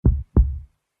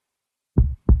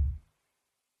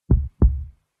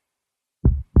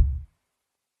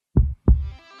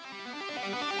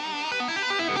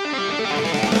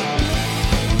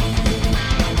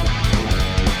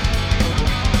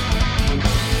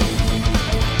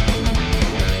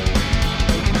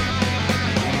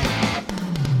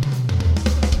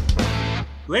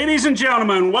Ladies and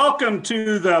gentlemen, welcome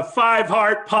to the Five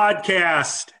Heart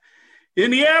Podcast.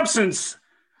 In the absence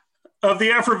of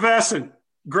the effervescent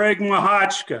Greg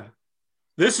Mahochka,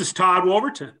 this is Todd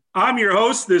Wolverton. I'm your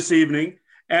host this evening,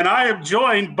 and I am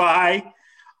joined by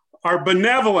our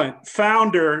benevolent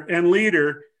founder and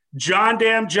leader, John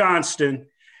Dam Johnston,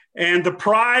 and the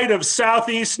pride of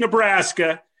Southeast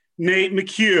Nebraska, Nate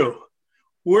McHugh.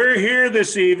 We're here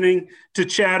this evening to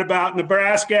chat about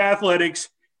Nebraska athletics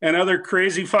and other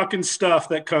crazy fucking stuff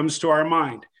that comes to our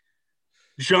mind.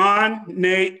 John,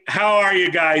 Nate, how are you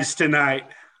guys tonight?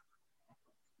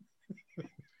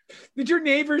 Did your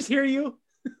neighbors hear you?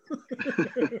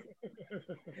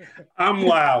 I'm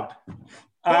loud.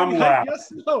 I'm loud.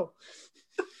 Yes, no.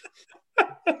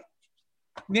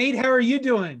 Nate, how are you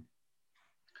doing?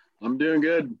 I'm doing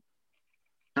good.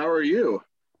 How are you?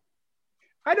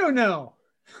 I don't know.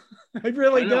 I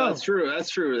really don't. That's true. That's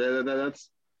true. That's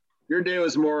your day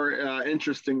was more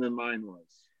interesting than mine was.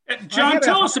 John,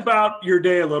 tell us about your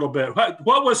day a little bit.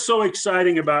 What was so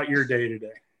exciting about your day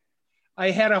today? I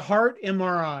had a heart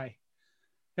MRI.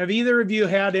 Have either of you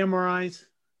had MRIs?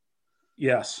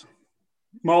 Yes,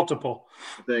 multiple.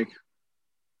 I think.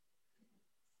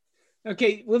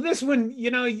 Okay, well, this one, you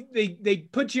know, they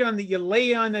put you you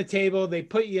lay on the table, they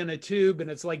put you in a tube, and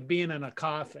it's like being in a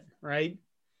coffin, right?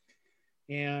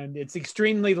 And it's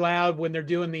extremely loud when they're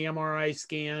doing the MRI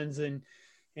scans, and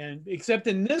except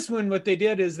in this one, what they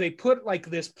did is they put like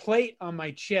this plate on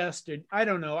my chest, and I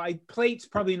don't know, plate's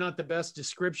probably not the best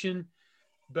description,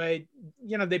 but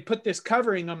you know, they put this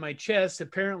covering on my chest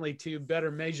apparently to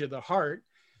better measure the heart,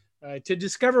 to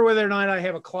discover whether or not I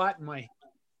have a clot in my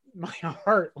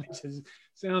heart, which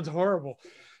sounds horrible,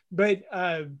 but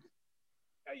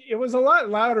it was a lot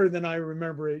louder than I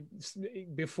remember it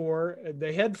before.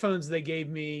 The headphones they gave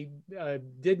me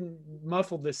didn't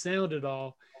muffle the sound at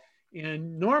all.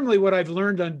 And normally what I've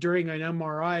learned during an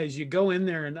MRI is you go in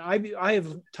there, and I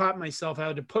have taught myself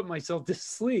how to put myself to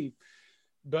sleep.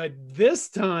 But this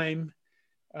time,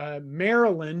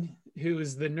 Marilyn, who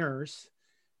is the nurse,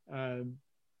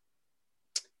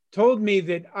 told me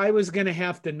that I was going to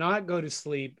have to not go to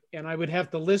sleep, and I would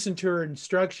have to listen to her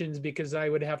instructions because I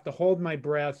would have to hold my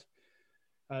breath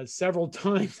several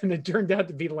times. And it turned out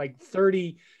to be like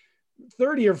 30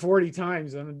 or 40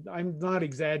 times. And I'm not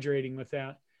exaggerating with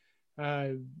that.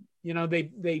 You know,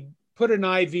 they put an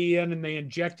IV in and they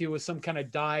inject you with some kind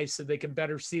of dye so they can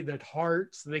better see the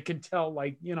heart. So they can tell,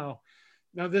 like, you know,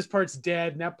 now this part's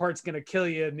dead and that part's going to kill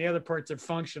you and the other parts are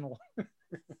functional.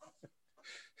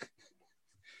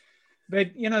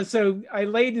 But, you know, so I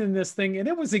laid in this thing and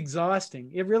it was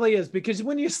exhausting. It really is, because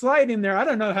when you slide in there, I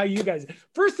don't know how you guys,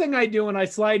 first thing I do when I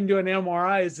slide into an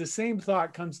MRI is the same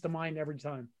thought comes to mind every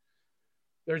time.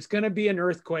 There's going to be an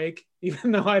earthquake,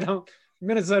 even though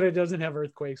Minnesota doesn't have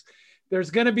earthquakes. There's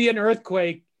going to be an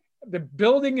earthquake. The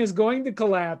building is going to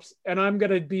collapse and I'm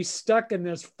going to be stuck in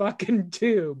this fucking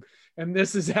tube. And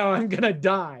this is how I'm going to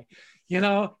die. You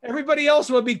know, everybody else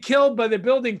will be killed by the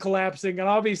building collapsing and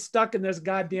I'll be stuck in this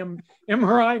goddamn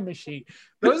MRI machine.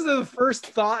 Those are the first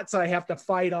thoughts I have to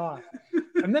fight off.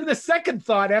 And then the second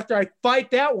thought, after I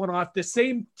fight that one off, the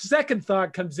same second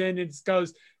thought comes in and it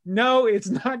goes, no, it's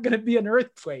not going to be an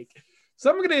earthquake. So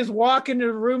I'm going to just walk into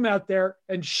the room out there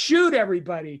and shoot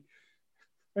everybody.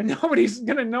 And nobody's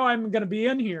going to know I'm going to be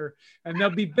in here. And they'll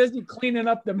be busy cleaning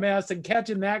up the mess and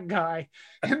catching that guy.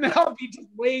 And then I'll be just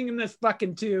laying in this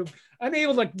fucking tube,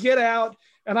 unable to get out.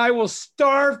 And I will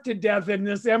starve to death in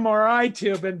this MRI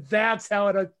tube. And that's how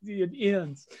it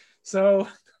ends. So,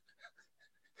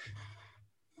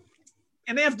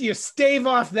 and after you stave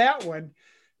off that one,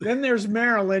 then there's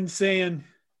Marilyn saying,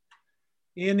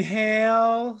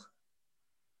 inhale,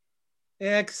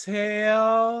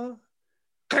 exhale.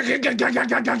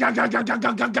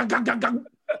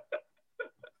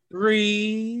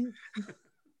 Breathe.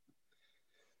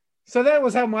 So that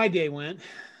was how my day went.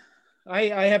 I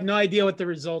have no idea what the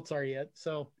results are yet.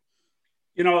 So,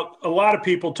 you know, a lot of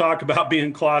people talk about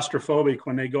being claustrophobic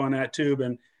when they go in that tube,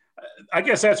 and I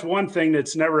guess that's one thing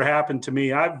that's never happened to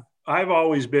me. I've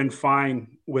always been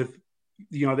fine with,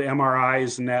 you know, the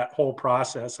MRIs and that whole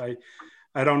process. I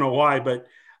don't know why, but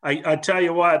I tell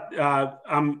you what,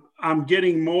 I'm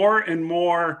getting more and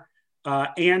more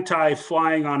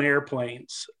anti-flying on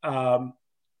airplanes.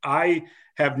 I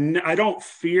don't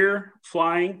fear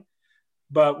flying,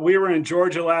 but we were in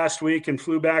Georgia last week and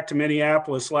flew back to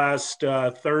Minneapolis last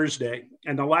Thursday.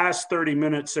 And the last 30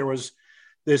 minutes, there was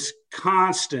this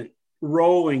constant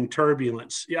rolling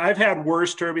turbulence. Yeah, I've had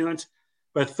worse turbulence,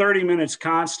 but 30 minutes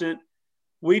constant.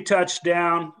 We touched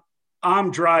down.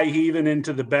 I'm dry heaving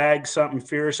into the bag, something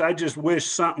fierce. I just wish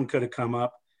something could have come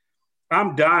up.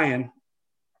 I'm dying.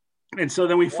 And so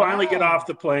then we finally get off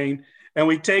the plane and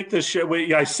we take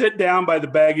the I sit down by the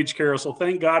baggage carousel.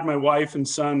 Thank God my wife and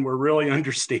son were really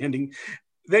understanding.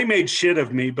 They made shit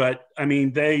of me, but I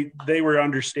mean, they were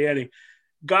understanding.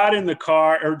 Got in the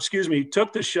car,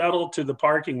 took the shuttle to the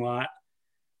parking lot,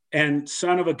 and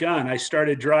son of a gun, I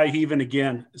started dry heaving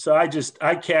again. So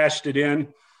I cashed it in.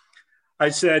 I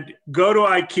said, go to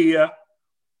IKEA,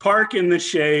 park in the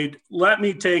shade, let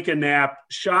me take a nap,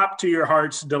 shop to your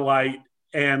heart's delight,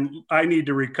 and I need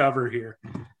to recover here.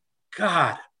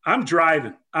 God, I'm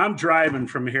driving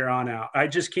from here on out. I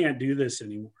just can't do this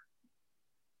anymore.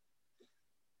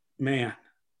 Man.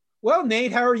 Well,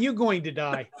 Nate, how are you going to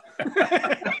die?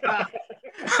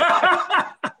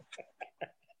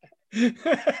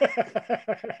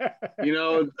 You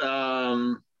know,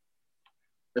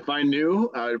 if I knew,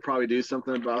 I would probably do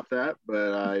something about that,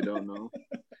 but I don't know.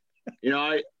 You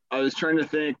know, I was trying to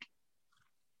think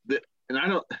that, and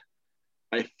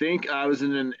I think I was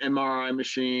in an MRI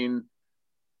machine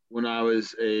when I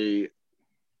was a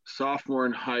sophomore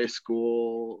in high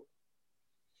school.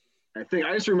 I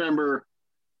just remember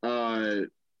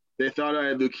they thought I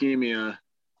had leukemia,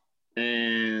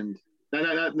 and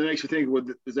that makes me think,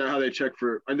 is that how they check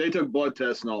for, and they took blood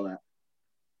tests and all that,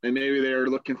 and maybe they were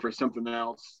looking for something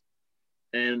else.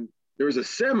 And there was a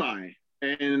semi,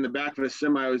 and in the back of the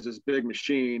semi was this big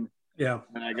machine. Yeah.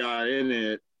 And I got in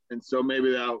it, and so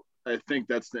maybe I think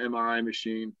that's the MRI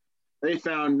machine. They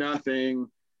found nothing.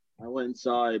 I went and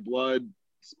saw a blood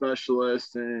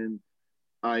specialist, and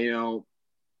I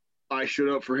showed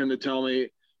up for him to tell me,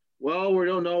 well, we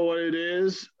don't know what it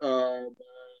is, but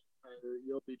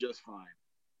you'll be just fine.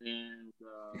 And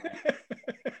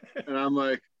I'm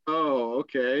like, oh,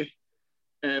 okay.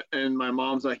 And my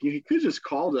mom's like, you could just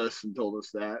called us and told us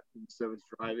that instead of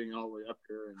driving all the way up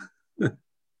here.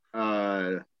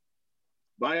 And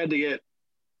but I had to get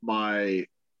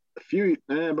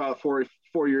about 4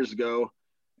 years ago.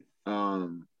 I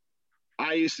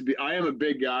am a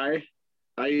big guy.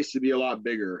 I used to be a lot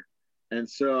bigger. And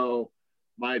so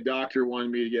my doctor wanted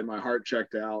me to get my heart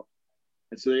checked out.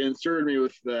 And so they inserted me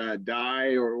with the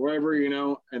dye or whatever,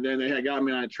 and then they had got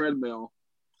me on a treadmill,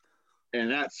 and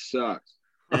that sucked.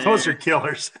 Those are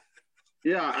killers.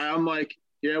 Yeah. I'm like,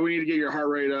 yeah, we need to get your heart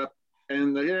rate up.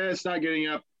 And it's not getting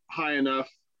up high enough.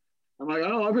 I'm like,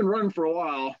 oh, I've been running for a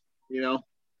while,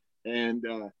 and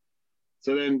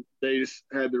so then they just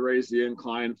had to raise the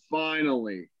incline.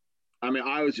 Finally, I mean,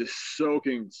 I was just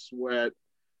soaking sweat,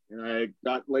 and I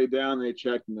got laid down. And they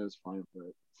checked, and it was fine for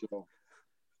it. So,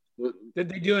 did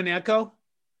they do an echo?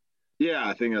 Yeah,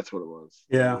 I think that's what it was.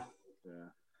 Yeah.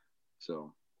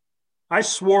 So, I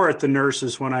swore at the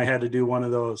nurses when I had to do one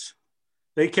of those.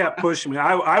 They kept pushing me.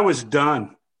 I was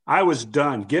done.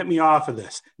 Get me off of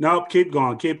this. Nope, keep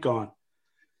going. Yep.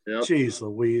 Jeez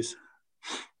Louise.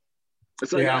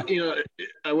 It's like,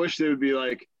 I wish they would be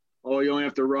like, oh, you only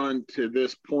have to run to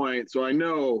this point. So I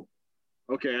know,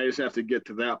 okay, I just have to get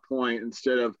to that point,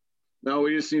 instead of, no,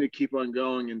 we just need to keep on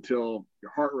going until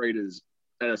your heart rate is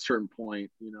at a certain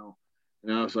point, And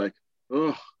I was like,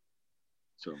 oh.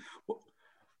 So.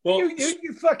 Well,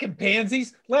 you fucking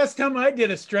pansies. Last time I did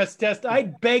a stress test, I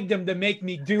begged them to make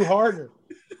me do harder.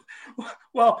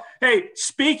 Well, hey,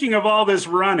 speaking of all this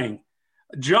running,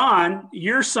 John,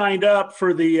 you're signed up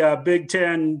for the Big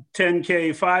Ten 10K,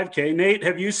 5K. Nate,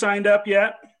 have you signed up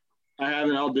yet? I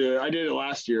haven't. I'll do it. I did it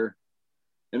last year.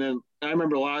 And then I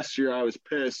remember last year I was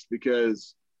pissed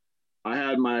because I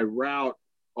had my route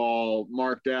all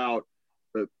marked out.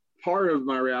 But part of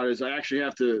my route is I actually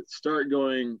have to start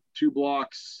going 2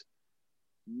 blocks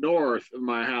north of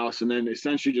my house and then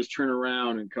essentially just turn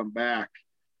around and come back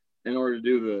in order to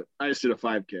do I just did a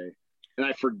 5K. And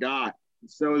I forgot.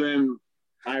 So then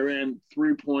I ran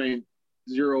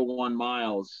 3.01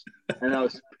 miles, and I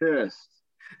was pissed,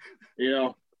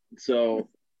 so.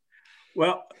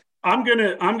 Well, I'm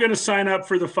gonna sign up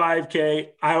for the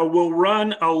 5K. I will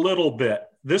run a little bit.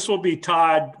 This will be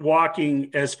Todd walking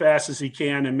as fast as he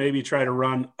can and maybe try to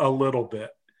run a little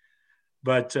bit.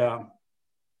 But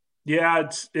yeah,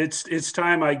 it's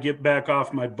time I get back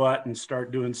off my butt and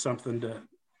start doing something to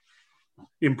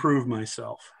improve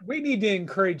myself. We need to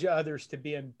encourage others to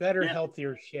be in better,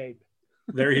 healthier shape.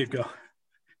 There you go.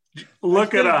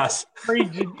 Look at us.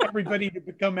 Encouraging everybody to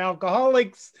become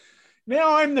alcoholics.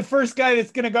 Now I'm the first guy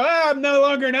that's going to go, I'm no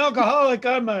longer an alcoholic.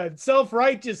 I'm a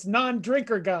self-righteous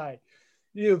non-drinker guy.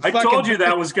 I told you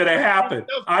that was going to happen.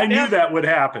 I knew that would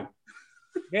happen.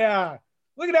 Yeah.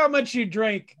 Look at how much you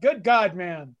drink. Good God,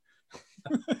 man.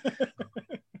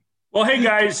 Well, hey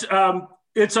guys,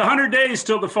 it's 100 days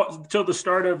till the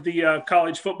start of the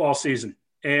college football season,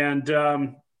 and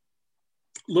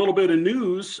little bit of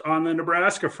news on the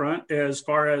Nebraska front as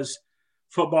far as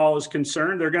football is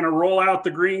concerned. They're going to roll out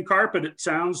the green carpet, it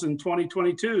sounds, in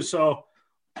 2022. So,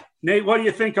 Nate, what do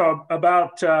you think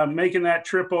about making that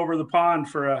trip over the pond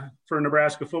for a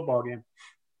Nebraska football game?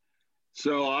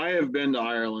 So I have been to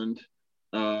Ireland.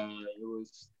 It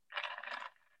was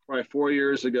probably 4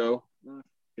 years ago.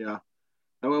 Yeah.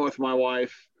 I went with my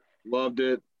wife, loved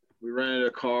it. We rented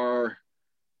a car.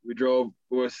 We drove.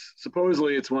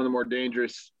 Supposedly it's one of the more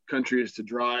dangerous countries to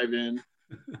drive in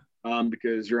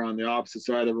because you're on the opposite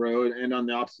side of the road and on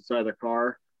the opposite side of the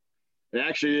car. It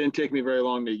actually didn't take me very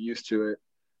long to get used to it.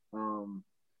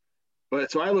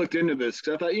 But so I looked into this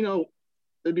because I thought,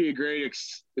 it'd be a great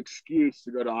excuse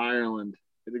to go to Ireland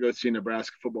to go see a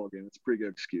Nebraska football game. It's a pretty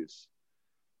good excuse.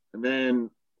 And then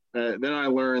I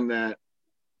learned that.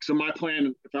 So my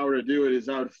plan, if I were to do it, is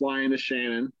I would fly into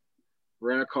Shannon,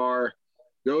 rent a car,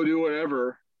 go do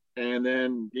whatever, and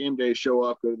then game day show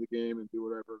up, go to the game, and do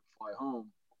whatever, fly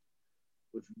home.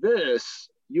 With this,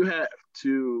 you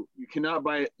cannot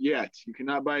buy it yet. You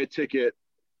cannot buy a ticket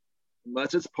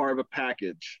unless it's part of a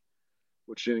package,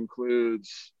 which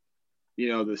includes,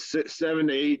 the 7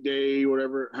 to 8 day,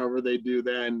 however they do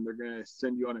that, and they're going to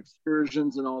send you on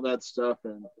excursions and all that stuff,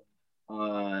 and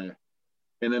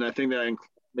then I think that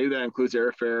maybe that includes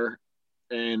airfare,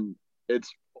 and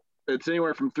it's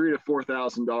anywhere from $3,000 to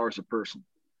 $4,000 a person,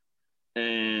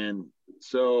 and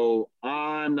so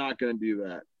I'm not going to do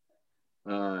that.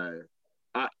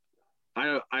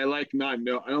 I like not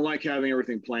know. I don't like having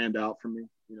everything planned out for me,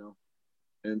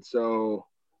 and so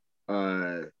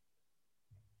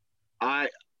I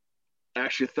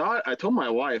actually thought, I told my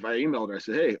wife, I emailed her, I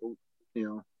said, hey,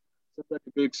 it's like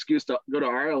a big excuse to go to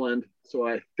Ireland. So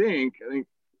I think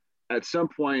at some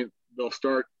point they'll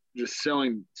start just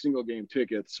selling single game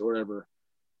tickets or whatever,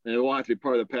 and it won't have to be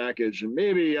part of the package. And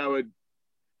maybe I would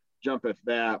jump at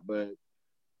that, but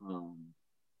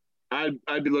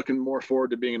I'd be looking more forward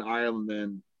to being in Ireland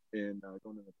than in going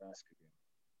to the Nebraska game.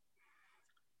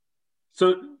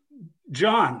 So,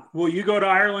 John, will you go to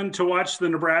Ireland to watch the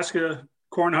Nebraska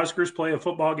Cornhuskers play a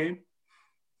football game?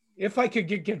 If I could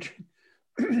get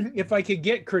if I could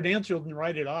get credentialed and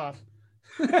write it off.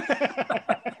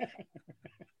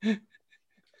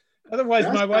 Otherwise,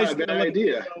 that's my wife's not a bad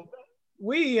idea.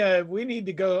 We need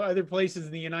to go other places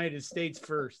in the United States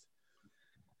first.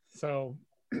 So,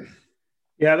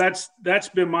 yeah, that's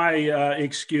been my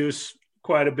excuse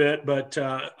quite a bit, but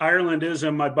Ireland is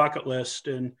in my bucket list,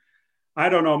 and I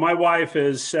don't know. My wife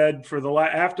has said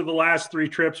after the last 3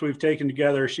 trips we've taken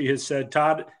together, she has said,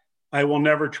 Todd, I will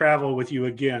never travel with you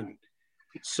again.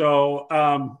 So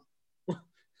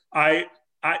I'd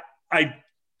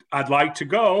like to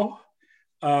go.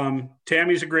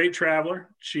 Tammy's a great traveler.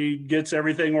 She gets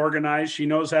everything organized. She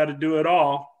knows how to do it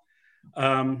all.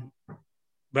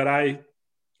 But I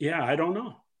don't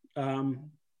know.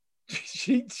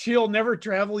 She'll never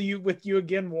travel with you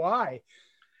again. Why?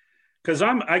 Because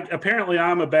apparently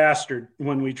I'm a bastard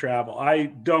when we travel. I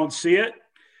don't see it.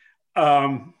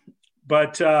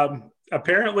 But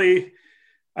apparently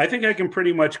I think I can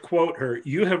pretty much quote her.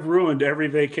 You have ruined every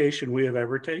vacation we have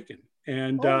ever taken.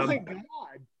 And oh my God.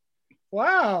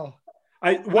 Wow.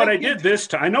 I know what I did this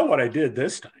time.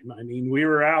 I mean, we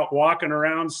were out walking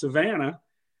around Savannah,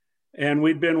 and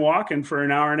we'd been walking for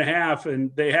an hour and a half,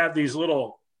 and they have these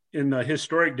in the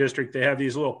historic district, they have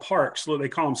these little parks. They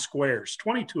call them squares,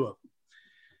 22 of them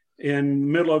in the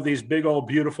middle of these big old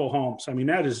beautiful homes. I mean,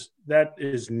 that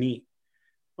is neat.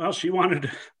 Well,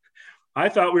 I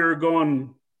thought we were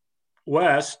going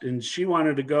west, and she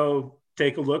wanted to go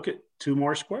take a look at 2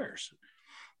 more squares.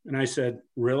 And I said,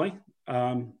 really?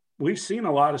 We've seen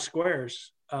a lot of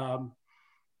squares. Do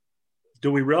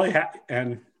we really have?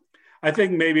 And I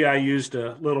think maybe I used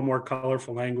a little more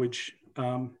colorful language.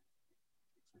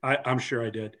 I'm sure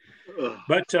I did.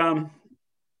 But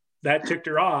that ticked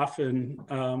her off, and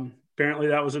apparently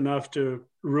that was enough to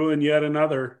ruin yet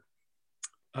another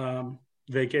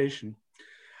vacation.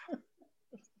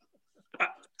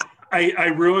 I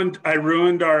ruined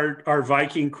our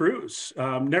Viking cruise.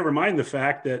 Never mind the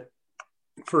fact that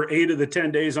for 8 of the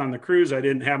 10 days on the cruise, I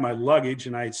didn't have my luggage,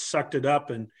 and I sucked it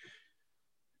up, and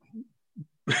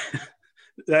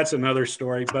that's another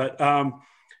story. But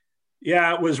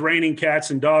yeah, it was raining cats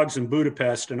and dogs in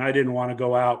Budapest, and I didn't want to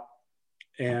go out.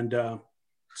 And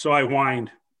so I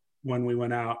whined when we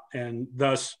went out, and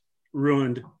thus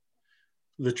ruined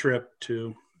the trip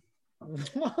to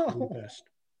Budapest.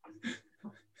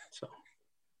 So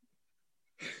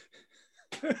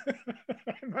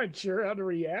I'm not sure how to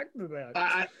react to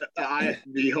that.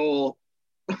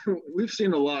 We've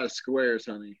seen a lot of squares,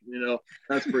 honey.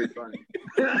 That's pretty funny.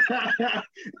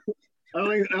 I don't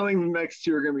think the next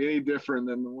two are going to be any different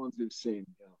than the ones we've seen.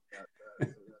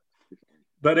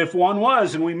 But if one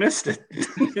was and we missed it,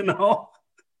 you know.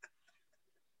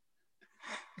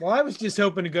 Well, I was just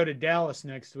hoping to go to Dallas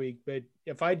next week, but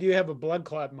if I do have a blood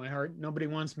clot in my heart, nobody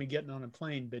wants me getting on a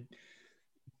plane. But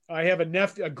I have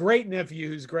a great nephew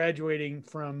who's graduating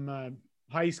from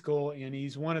high school, and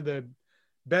he's one of the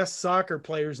best soccer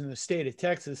players in the state of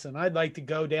Texas. And I'd like to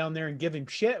go down there and give him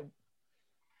shit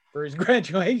for his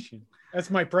graduation. That's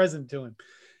my present to him.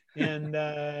 And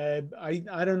I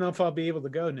don't know if I'll be able to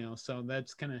go now. So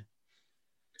that's kind of.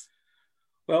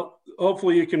 Well,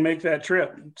 hopefully you can make that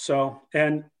trip. So,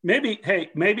 and maybe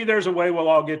there's a way we'll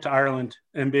all get to Ireland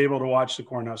and be able to watch the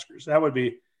Cornhuskers. It would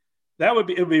be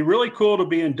really cool to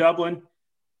be in Dublin,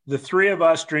 the three of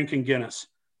us drinking Guinness,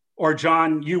 or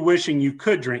John, you wishing you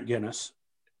could drink Guinness.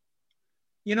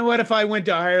 You know what? If I went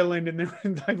to Ireland,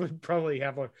 and I would probably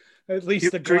have at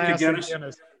least a glass of Guinness,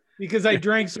 because I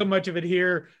drank so much of it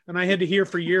here, and I had to hear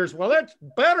for years, well, that's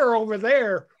better over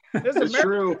there. It's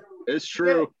true. It's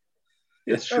true.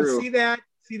 It's true. See that?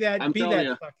 I'm telling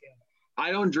you,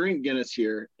 I don't drink Guinness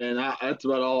here, and that's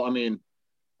about all. I mean,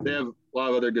 they have a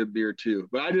lot of other good beer too.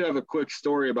 But I do have a quick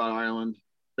story about Ireland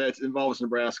that involves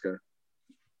Nebraska.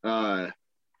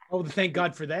 Thank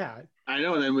God for that. I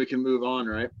know, and then we can move on,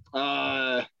 right?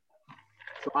 So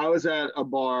I was at a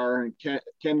bar in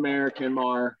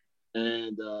Kenmare,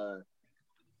 and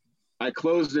we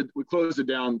closed it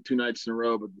down 2 nights in a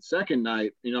row. But the second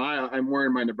night, I'm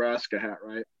wearing my Nebraska hat,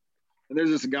 right? And there's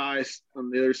this guy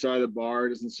on the other side of the bar,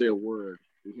 doesn't say a word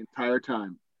the entire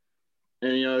time.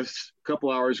 And, a couple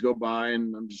hours go by,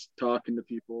 and I'm just talking to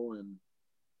people, and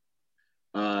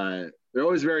they're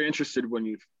always very interested when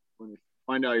you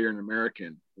find out you're an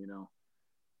American,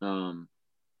 and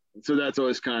so that's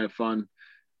always kind of fun.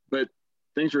 But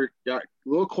things got a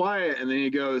little quiet, and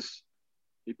then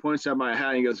he points at my hat,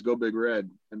 and he goes, "Go Big Red,"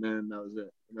 and then that was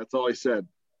it. And that's all he said.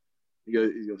 He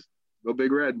goes, "Go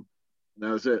Big Red," and that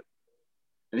was it.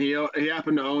 And he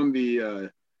happened to own the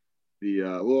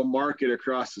little market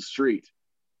across the street,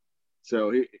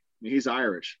 so he's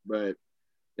Irish, but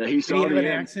yeah, he saw an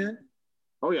accent.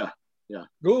 Oh yeah.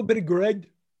 Go Big Red.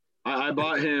 I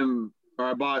bought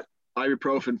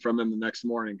ibuprofen from him the next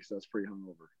morning because I was pretty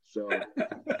hungover.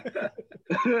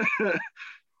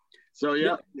 So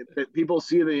yeah, people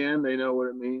see the end, they know what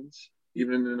it means,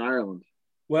 even in Ireland.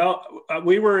 Well,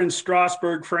 we were in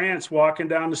Strasbourg, France, walking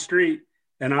down the street,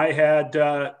 and I had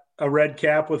a red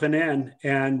cap with an N,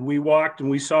 and we walked and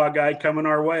we saw a guy coming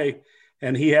our way,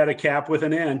 and he had a cap with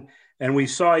an N, and we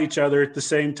saw each other at the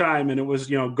same time, and it was,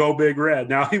 Go Big Red.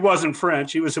 Now, he wasn't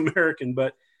French, he was American,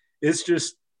 but it's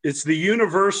the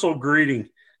universal greeting,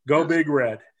 Go Big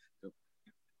Red.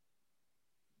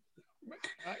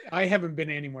 I haven't been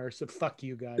anywhere, so fuck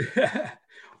you guys.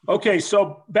 Okay,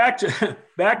 so back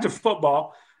to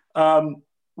football.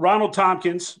 Ronald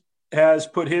Tompkins has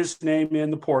put his name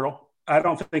in the portal. I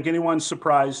don't think anyone's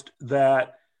surprised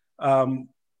that that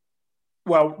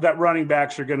running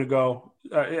backs are going to go,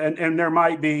 and there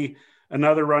might be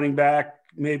another running back,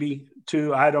 maybe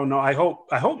two. I don't know. I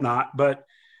hope not, but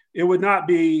it would not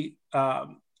be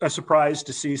a surprise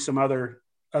to see some other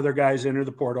guys enter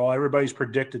the portal. Everybody's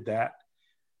predicted that.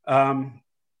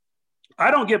 I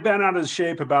don't get bent out of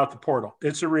shape about the portal.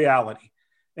 It's a reality,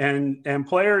 and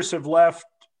players have left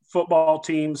football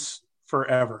teams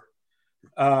forever.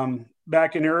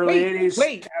 Back in the early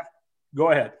 80s.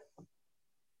 Go ahead.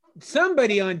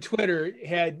 Somebody on Twitter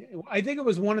I think it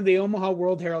was one of the Omaha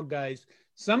World Herald guys.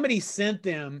 Somebody sent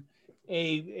them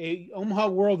a Omaha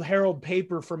World Herald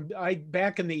paper from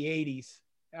back in the 80s.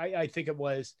 I think it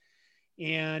was,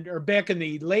 or back in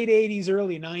the late 80s,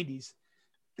 early 90s.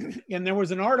 And there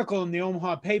was an article in the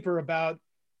Omaha paper about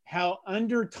how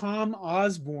under Tom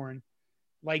Osborne,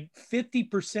 like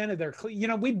 50% of their,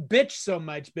 we bitch so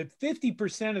much, but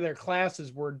 50% of their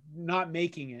classes were not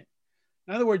making it.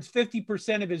 In other words,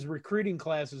 50% of his recruiting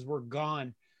classes were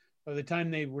gone by the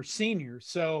time they were seniors.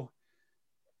 So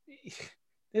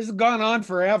this has gone on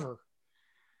forever.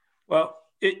 Well,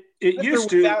 it used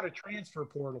to, without a transfer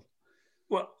portal.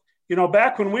 Well,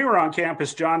 back when we were on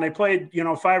campus, John, they played,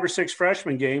 5 or 6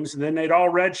 freshman games, and then they'd all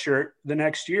redshirt the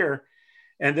next year.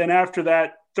 And then after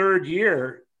that third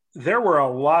year, there were a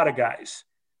lot of guys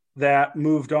that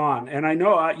moved on. And I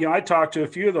know, I talked to a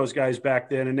few of those guys back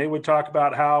then, and they would talk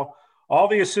about how all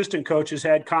the assistant coaches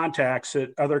had contacts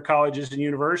at other colleges and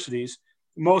universities,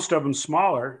 most of them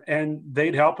smaller, and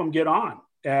they'd help them get on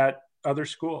at other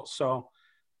schools. So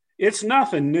it's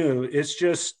nothing new. It's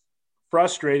just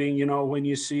frustrating, when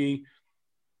you see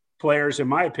players, in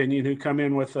my opinion, who come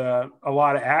in with a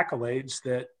lot of accolades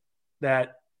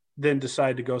that then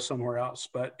decide to go somewhere else.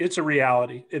 But it's a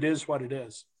reality. It is what it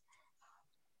is.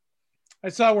 I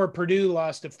saw where Purdue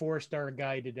lost a 4-star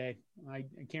guy today. I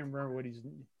can't remember what he's,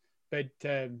 but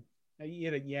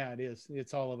yeah, it is.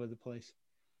 It's all over the place.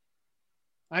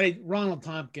 Ronald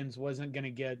Tompkins wasn't going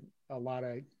to get a lot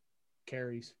of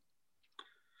carries.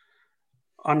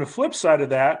 On the flip side of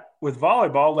that, with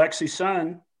volleyball, Lexi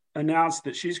Sun announced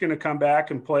that she's going to come back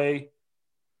and play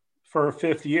for a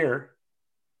 5th year.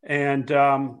 And,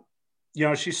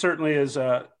 she certainly is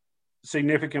a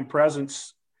significant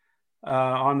presence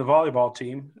on the volleyball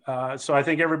team. So I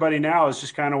think everybody now is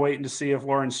just kind of waiting to see if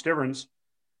Lauren Stivrins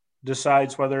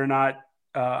decides whether or not,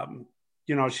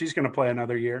 she's going to play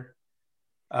another year.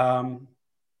 I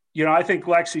think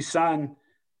Lexi Sun,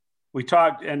 we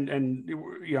talked and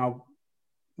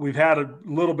we've had a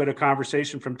little bit of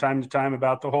conversation from time to time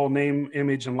about the whole name,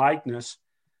 image, and likeness.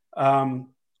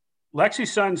 Lexi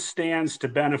Sun stands to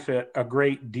benefit a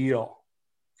great deal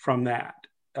from that.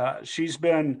 She's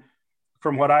been,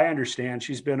 from what I understand,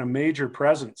 she's been a major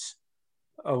presence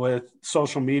with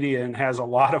social media and has a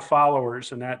lot of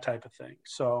followers and that type of thing.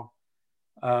 So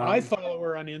I follow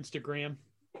her on Instagram.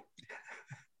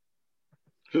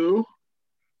 Who?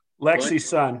 Lexi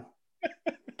Sun.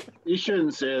 You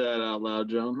shouldn't say that out loud,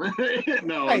 Joan.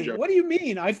 No. Hey, what do you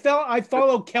mean? I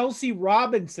follow Kelsey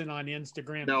Robinson on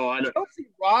Instagram. No, I don't. Kelsey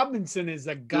Robinson is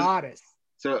a goddess.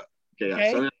 So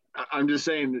okay? So I'm just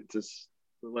saying that, just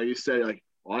like you said, like,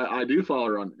 well, I do follow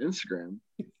her on Instagram.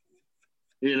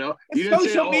 You didn't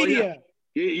social say, media.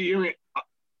 Yeah.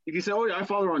 If you say, "Oh yeah, I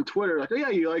follow her on Twitter," like, "Oh yeah,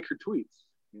 you like her tweets,"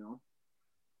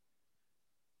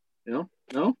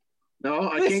 No,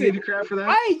 I can't give you crap for that.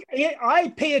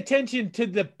 I pay attention to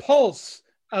the pulse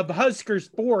of Husker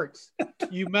sports,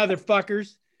 you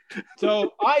motherfuckers.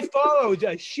 So I follow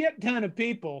a shit ton of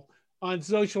people on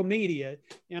social media,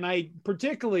 and I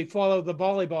particularly follow the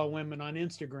volleyball women on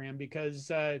Instagram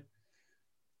because I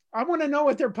want to know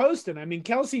what they're posting. I mean,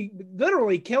 Kelsey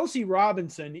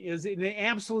Robinson is an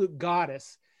absolute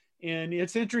goddess, and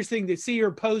it's interesting to see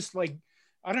her post, like,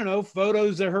 I don't know,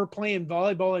 photos of her playing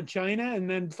volleyball in China and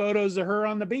then photos of her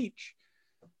on the beach.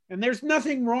 And there's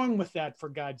nothing wrong with that, for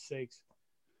God's sakes.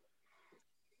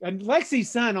 And Lexi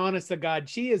Sun, honest to God,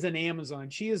 she is an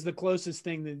Amazon. She is the closest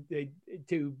thing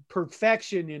to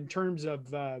perfection in terms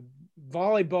of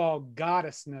volleyball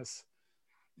goddessness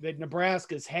that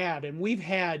Nebraska's had. And we've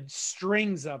had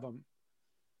strings of them.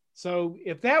 So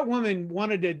if that woman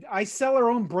wanted to, I sell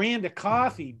her own brand of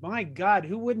coffee. My God,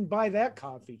 who wouldn't buy that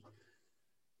coffee?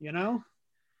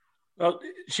 Well,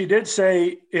 she did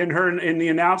say in the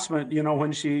announcement,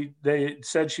 when they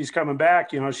said she's coming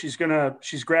back,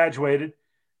 she's graduated.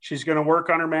 She's going to work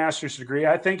on her master's degree.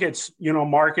 I think it's,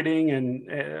 marketing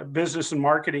and business and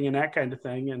marketing and that kind of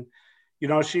thing. And,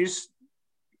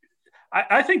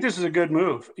 I think this is a good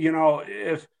move.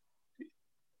 If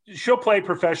she'll play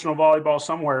professional volleyball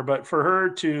somewhere, but for her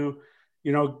to,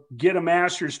 get a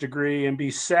master's degree and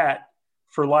be set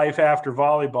for life after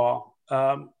volleyball,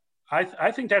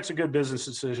 I think that's a good business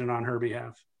decision on her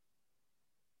behalf.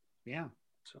 Yeah.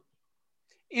 So,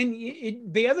 and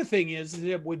the other thing is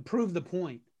it would prove the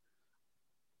point.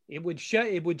 It would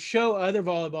show other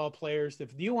volleyball players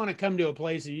that if you want to come to a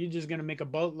place that you're just going to make a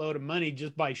boatload of money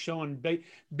just by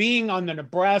being on the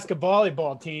Nebraska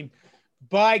volleyball team,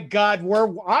 by God,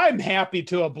 I'm happy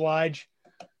to oblige.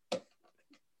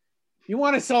 You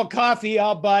want to sell coffee?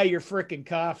 I'll buy your freaking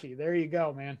coffee. There you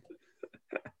go, man.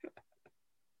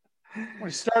 I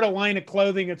want to start a line of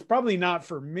clothing. It's probably not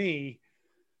for me,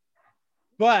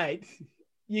 but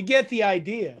you get the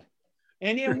idea.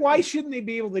 And why shouldn't they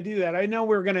be able to do that? I know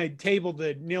we're going to table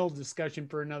the nil discussion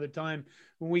for another time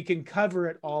when we can cover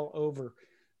it all over.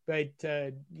 But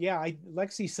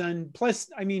Lexi Sun, plus,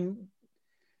 I mean,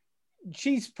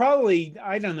 she's probably,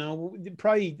 I don't know,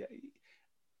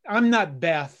 I'm not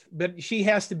Beth, but she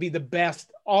has to be the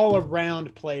best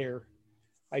all-around player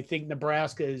I think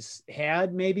Nebraska has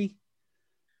had, maybe.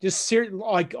 Just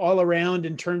like all around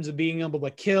in terms of being able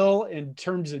to kill, in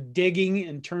terms of digging,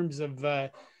 in terms of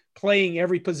playing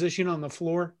every position on the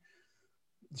floor.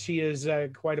 She is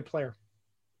quite a player.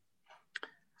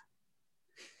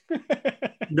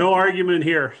 No argument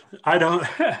here. I don't.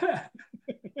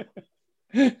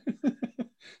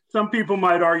 Some people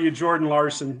might argue Jordan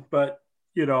Larson, but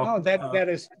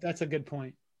that's a good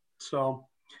point. So,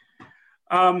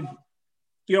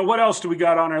 what else do we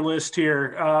got on our list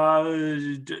here?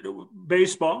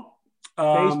 Baseball.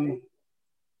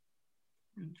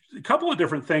 A couple of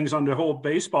different things on the whole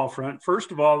baseball front.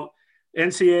 First of all,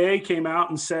 NCAA came out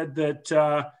and said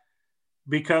that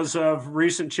because of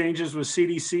recent changes with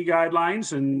CDC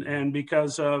guidelines and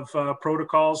because of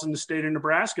protocols in the state of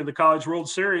Nebraska, the College World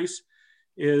Series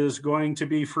is going to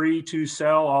be free to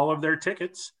sell all of their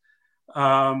tickets.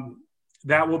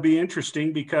 That will be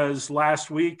interesting because last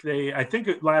week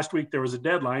last week there was a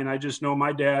deadline. I just know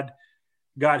my dad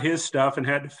got his stuff and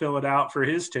had to fill it out for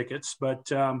his tickets,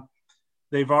 but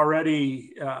they've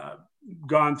already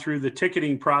gone through the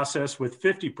ticketing process with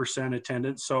 50%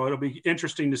 attendance. So it'll be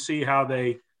interesting to see how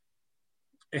they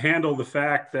handle the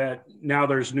fact that now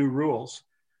there's new rules.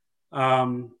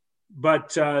 So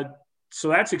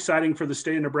that's exciting for the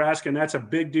state of Nebraska, and that's a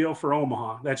big deal for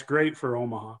Omaha. That's great for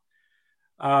Omaha.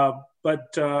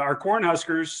 But our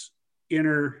Cornhuskers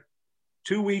enter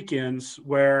 2 weekends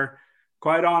where,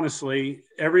 quite honestly,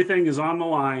 everything is on the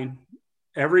line.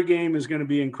 Every game is going to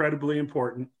be incredibly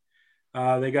important.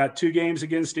 They got 2 games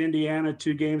against Indiana,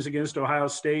 2 games against Ohio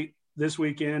State this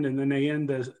weekend, and then they end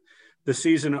the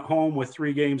season at home with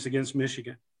 3 games against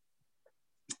Michigan.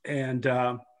 And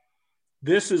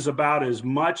this is about as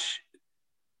much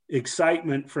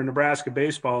excitement for Nebraska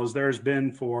baseball as there's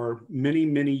been for many,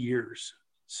 many years.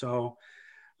 So,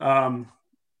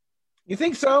 you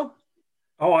think so?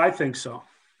 Oh, I think so.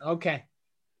 Okay.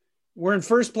 We're in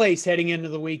first place heading into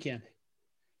the weekend.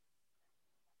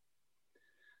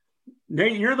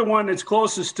 Nate, you're the one that's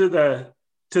closest to the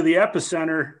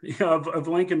epicenter of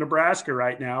Lincoln, Nebraska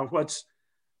right now.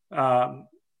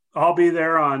 I'll be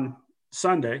there on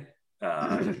Sunday.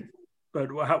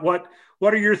 But what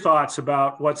are your thoughts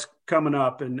about what's coming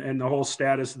up and the whole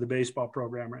status of the baseball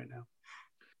program right now?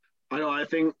 I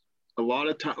think a lot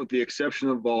of time, with the exception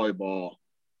of volleyball,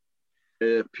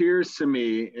 it appears to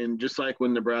me, and just like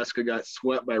when Nebraska got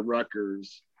swept by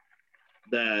Rutgers,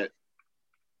 that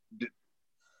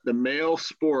the male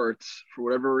sports, for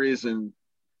whatever reason,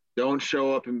 don't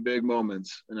show up in big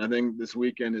moments. And I think this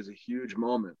weekend is a huge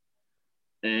moment.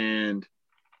 And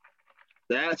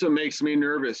that's what makes me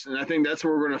nervous. And I think that's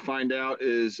what we're going to find out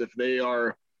is if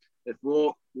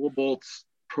Will Bolt's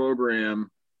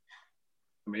program,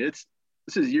 I mean,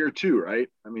 this is year 2, right?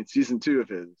 I mean, season 2 of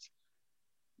his.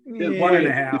 Yeah.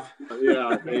 1.5.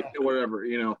 Yeah, whatever,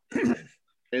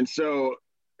 And so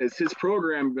is his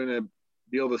program going to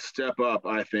be able to step up,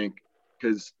 I think,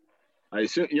 because I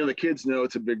assume, the kids know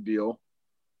it's a big deal.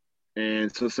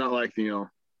 And so it's not like, they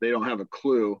don't have a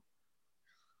clue.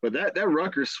 But that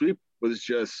Rutgers sweep was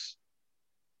just,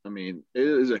 I mean, it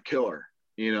is a killer,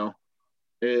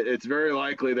 It's very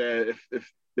likely that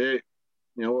if they,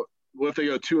 what if they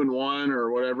go 2-1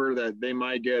 or whatever, that they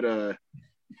might get a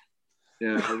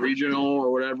regional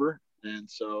or whatever. And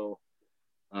so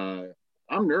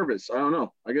I'm nervous. I don't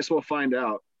know. I guess we'll find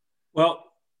out. Well,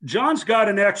 John's got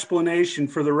an explanation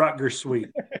for the Rutgers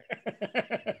sweep.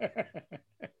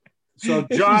 So,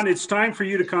 John, it's time for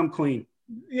you to come clean.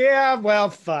 Yeah, well,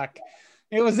 fuck.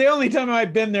 It was the only time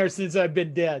I've been there since I've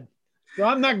been dead. So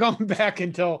I'm not going back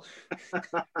until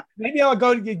maybe I'll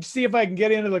go to see if I can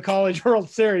get into the College World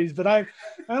Series, but I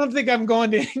don't think I'm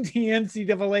going to the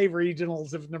NCAA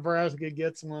regionals if Nebraska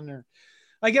gets one. Or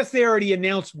I guess they already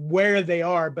announced where they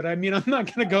are, but I mean, I'm not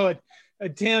going to go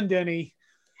attend any.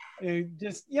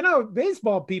 Just,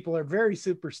 baseball people are very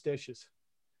superstitious.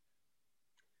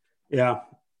 Yeah,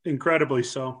 incredibly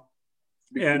so.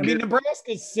 And I mean,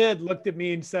 Nebraska's Sid looked at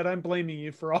me and said, "I'm blaming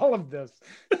you for all of this."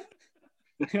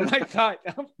 And I thought,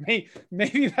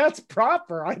 maybe that's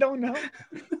proper. I don't know.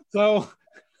 So,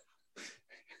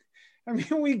 I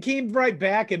mean, we came right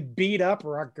back and beat up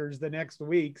Rutgers the next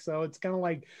week. So it's kind of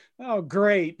like, oh,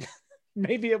 great.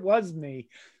 Maybe it was me.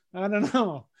 I don't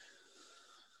know.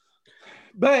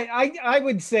 But I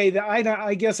would say that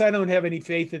I guess I don't have any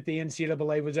faith that the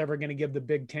NCAA was ever going to give the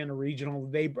Big Ten a regional.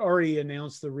 They already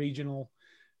announced the regional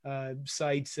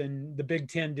sites, and the Big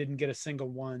Ten didn't get a single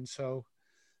one. So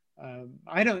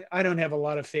I don't have a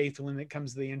lot of faith when it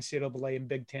comes to the NCAA and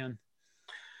Big Ten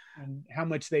and how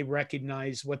much they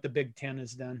recognize what the Big Ten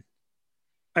has done.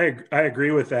 I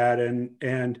agree with that,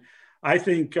 and I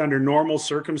think under normal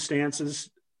circumstances,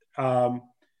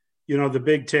 the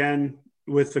Big Ten,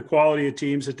 with the quality of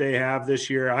teams that they have this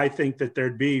year, I think that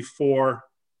there'd be four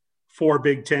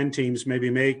Big Ten teams maybe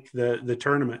make the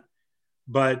tournament.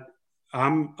 But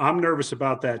I'm nervous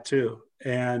about that too.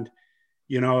 And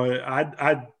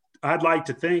I'd like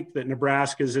to think that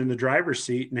Nebraska's in the driver's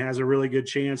seat and has a really good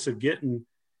chance of getting,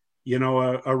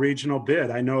 a regional bid.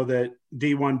 I know that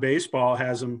D1 baseball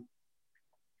has them,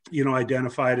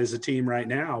 identified as a team right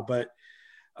now, but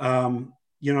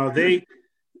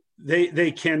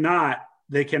they cannot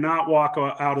walk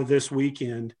out of this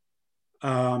weekend.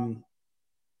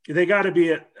 They got to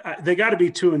be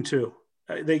 2-2.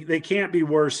 they can't be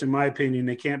worse, in my opinion.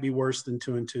 They can't be worse than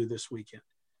 2-2 this weekend.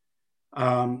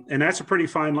 And that's a pretty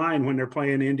fine line when they're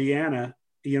playing Indiana.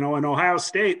 And Ohio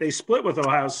State, they split with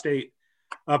Ohio State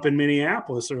up in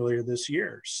Minneapolis earlier this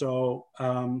year. So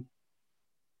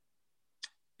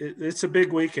it's a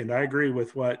big weekend. I agree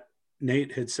with what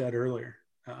Nate had said earlier.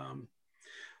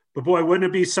 But boy, wouldn't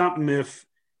it be something if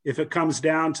it comes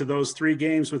down to those 3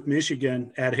 games with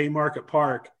Michigan at Haymarket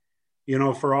Park,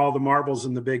 for all the marbles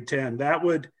in the Big Ten. That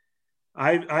would,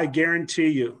 I guarantee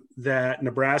you that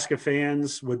Nebraska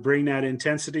fans would bring that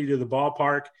intensity to the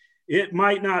ballpark. It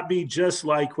might not be just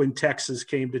like when Texas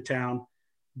came to town,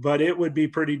 but it would be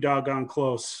pretty doggone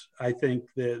close, I think,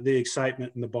 the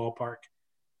excitement in the ballpark.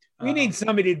 We need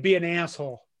somebody to be an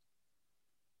asshole.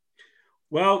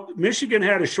 Well, Michigan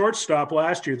had a shortstop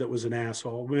last year that was an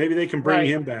asshole. Maybe they can bring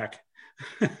him back.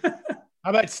 How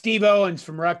about Steve Owens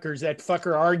from Rutgers, that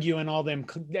fucker arguing all them.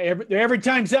 Every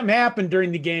time something happened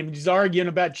during the game, he's arguing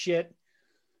about shit.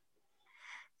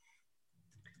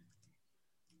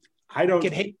 We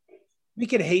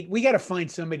could hate. We got to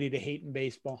find somebody to hate in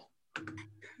baseball.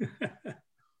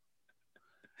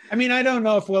 I mean, I don't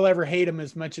know if we'll ever hate him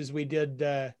as much as we did,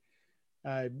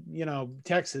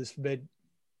 Texas, but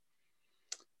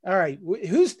all right.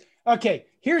 Okay,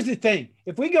 here's the thing.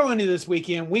 If we go into this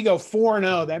weekend, we go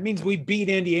 4-0. That means we beat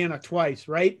Indiana twice,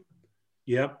 right?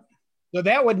 Yep. So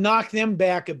that would knock them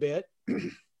back a bit.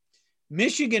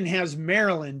 Michigan has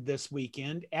Maryland this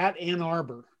weekend at Ann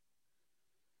Arbor.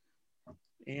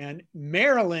 And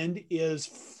Maryland is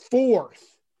 4th.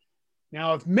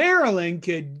 Now, if Maryland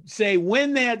could, say,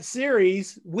 win that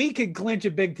series, we could clinch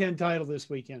a Big Ten title this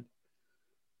weekend.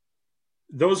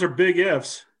 Those are big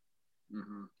ifs.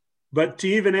 Mm-hmm. But to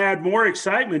even add more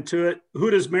excitement to it,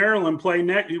 who does Maryland play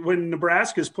next? When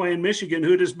Nebraska's playing Michigan,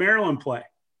 who does Maryland play?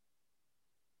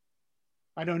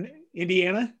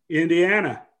 Indiana?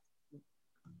 Indiana.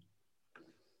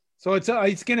 So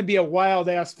it's going to be a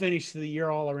wild-ass finish to the year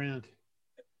all around.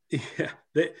 Yeah.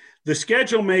 The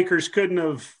schedule makers couldn't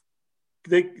have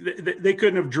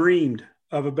dreamed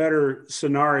of a better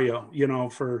scenario,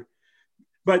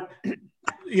 but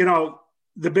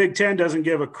the Big Ten doesn't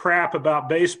give a crap about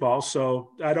baseball,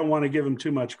 so I don't want to give them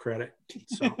too much credit.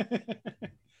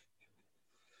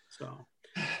 So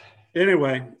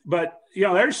anyway, but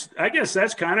I guess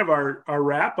that's kind of our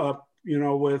wrap up,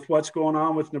 with what's going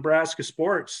on with Nebraska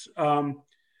sports. I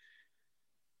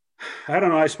don't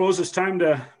know. I suppose it's time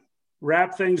to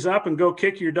wrap things up and go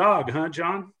kick your dog, huh,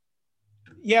 John?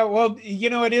 Yeah, well,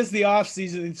 it is the off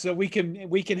season, so we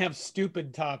can have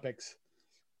stupid topics.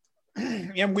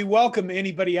 And we welcome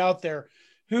anybody out there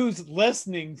who's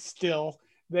listening still,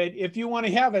 that if you want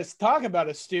to have us talk about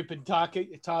a stupid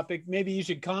topic, maybe you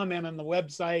should comment on the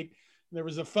website. There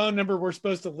was a phone number we're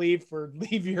supposed to leave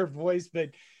your voice,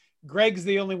 but Greg's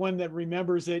the only one that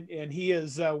remembers it, and he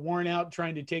is worn out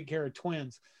trying to take care of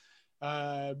twins.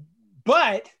 But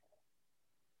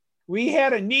we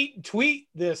had a neat tweet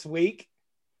this week.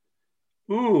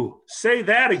 Ooh, say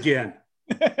that again.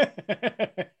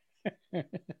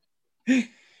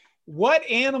 What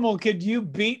animal could you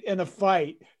beat in a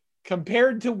fight?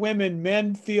 Compared to women,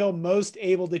 men feel most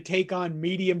able to take on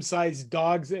medium-sized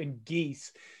dogs and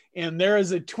geese. And there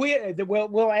is a tweet.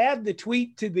 We'll add the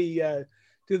tweet to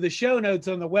the show notes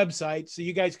on the website so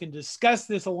you guys can discuss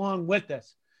this along with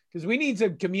us, because we need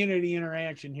some community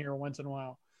interaction here once in a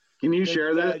while. Can you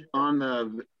share that on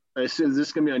the? Is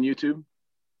this going to be on YouTube?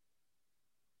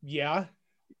 Yeah.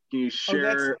 Can you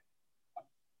share?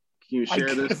 Can you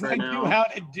share this right now? I knew how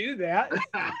to do that.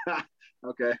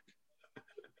 Okay.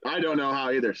 I don't know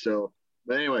how either. So,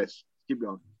 but anyways, keep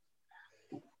going.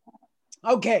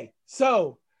 Okay.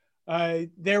 So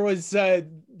there's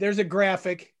a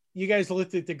graphic. You guys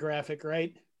looked at the graphic,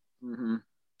 right? Mm-hmm.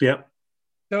 Yep.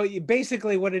 So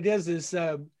basically what it is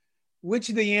which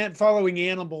of the following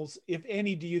animals, if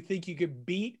any, do you think you could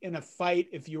beat in a fight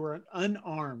if you were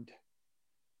unarmed?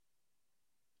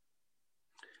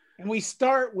 And we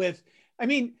start with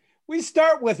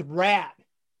rat.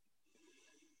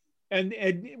 And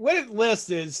what it lists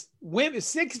is women,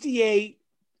 68%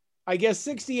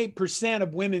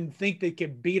 of women think they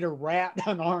could beat a rat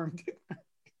unarmed.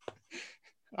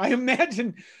 I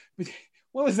imagine,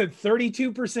 what was it,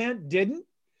 32% didn't?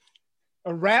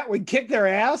 A rat would kick their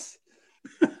ass?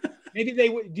 Maybe they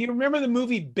would. Do you remember the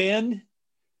movie Ben?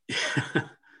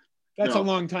 That's a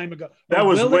long time ago. That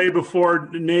was way before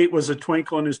Nate was a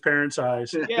twinkle in his parents'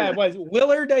 eyes. Yeah, it was.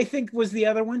 Willard, I think, was the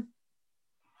other one.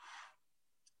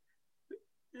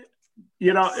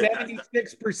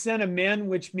 76% of men,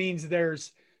 which means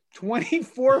there's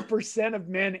 24% of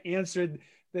men answered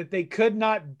that they could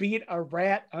not beat a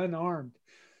rat unarmed.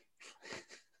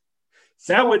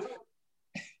 That would.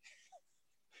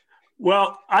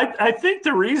 Well, I think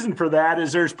the reason for that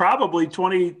is there's probably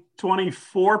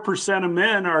 24% of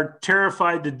men are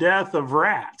terrified to death of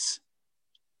rats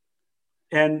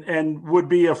and would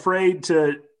be afraid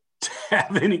to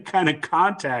have any kind of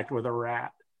contact with a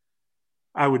rat,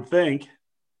 I would think.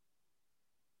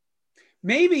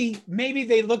 Maybe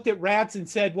they looked at rats and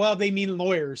said, well, they mean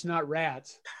lawyers, not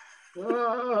rats. Well,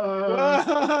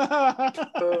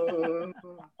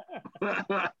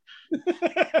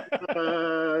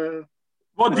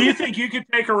 do you think you could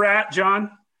take a rat,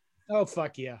 John? Oh,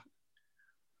 fuck yeah.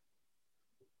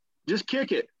 Just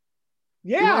kick it.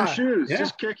 Yeah. Shoes. Yeah.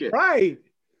 Just kick it. Right.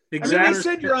 Exactly. I mean, they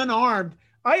said you're unarmed.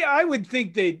 I would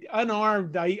think that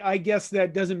unarmed, I guess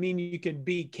that doesn't mean you could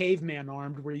be caveman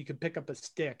armed where you could pick up a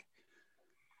stick.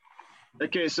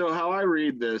 Okay, so how I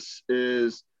read this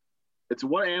is it's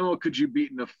what animal could you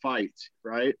beat in a fight,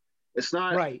 right? It's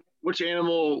not right. Which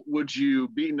animal would you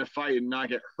beat in a fight and not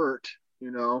get hurt,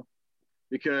 you know?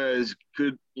 Because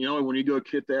when you go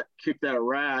kick that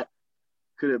rat,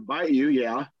 could it bite you?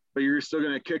 Yeah, but you're still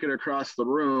going to kick it across the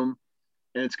room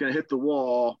and it's going to hit the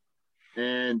wall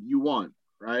and you won,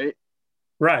 right?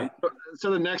 Right.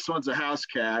 So the next one's a house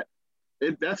cat.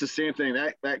 That's the same thing.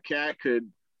 That cat could,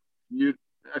 I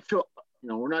feel,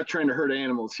 we're not trying to hurt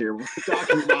animals here. We're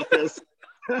talking about this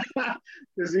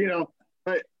because,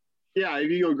 but yeah, if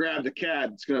you go grab the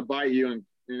cat, it's going to bite you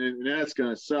and that's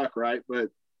going to suck, right? But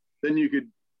then you could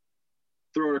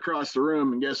throw it across the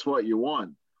room and guess what? You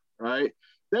won, right?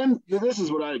 Then this is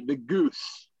the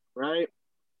goose, right?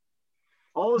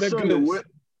 All of a sudden,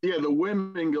 the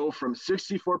women go from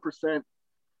 64%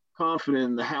 confident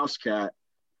in the house cat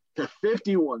to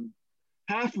 51.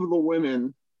 Half of the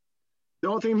women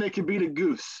don't think they can beat a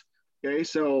goose. Okay,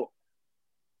 so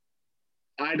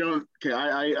I'm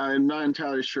not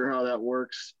entirely sure how that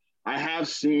works. I have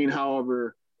seen,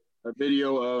 however, a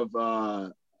video of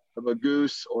a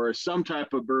goose or some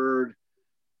type of bird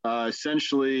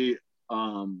essentially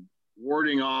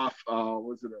warding off,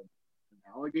 was it an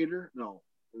alligator? No,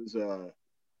 it was a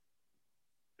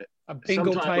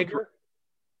Bengal tiger.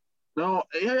 No,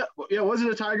 yeah, was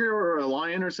it a tiger or a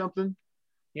lion or something?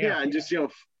 Yeah, and just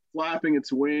flapping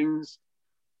its wings.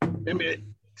 I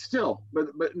mean, still, but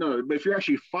if you're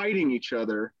actually fighting each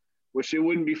other, which it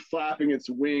wouldn't be flapping its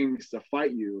wings to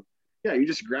fight you. Yeah, you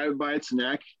just grab it by its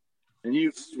neck and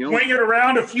you swing it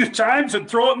around a few times and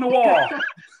throw it in the wall.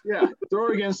 Yeah, throw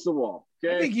it against the wall.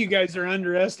 Okay. I think you guys are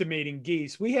underestimating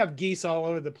geese. We have geese all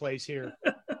over the place here.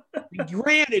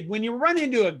 Granted, when you run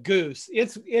into a goose,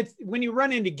 it's when you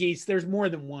run into geese, there's more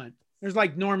than one. There's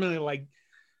normally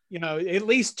at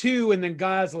least two and then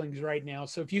goslings right now.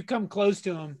 So if you come close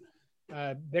to them,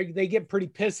 they get pretty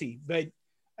pissy. But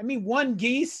I mean, one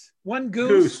goose.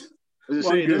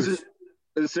 Does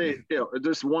it say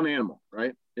just one animal,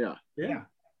 right? Yeah.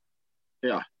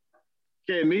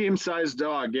 Okay, medium-sized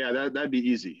dog. Yeah, that'd be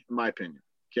easy, in my opinion.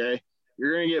 Okay,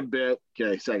 you're gonna get bit.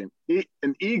 Okay, second,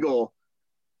 an eagle.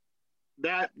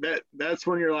 That's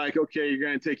when you're like, okay, you're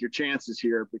gonna take your chances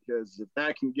here because if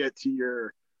that can get to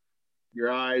your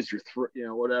eyes, your throat,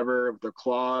 whatever, with the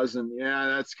claws, and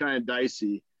that's kind of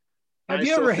dicey. Have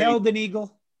you ever held an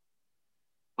eagle?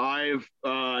 I've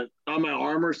on my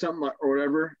arm or something or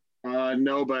whatever.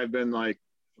 No, but I've been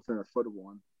within a foot of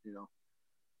one.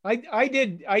 I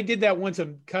did that once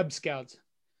on Cub Scouts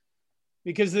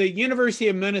because the University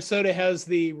of Minnesota has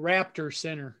the Raptor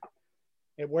Center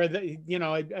where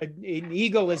an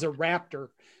eagle is a raptor.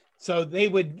 So they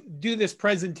would do this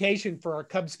presentation for our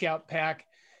Cub Scout pack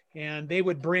and they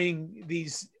would bring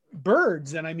these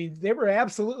birds. And I mean, they were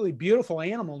absolutely beautiful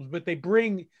animals, but they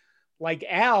bring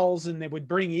owls and they would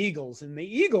bring eagles, and the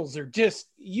eagles are just,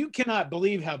 you cannot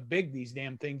believe how big these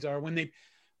damn things are. When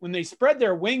they spread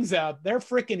their wings out, they're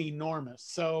freaking enormous.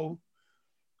 So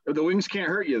the wings can't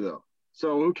hurt you though.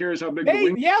 So who cares how big the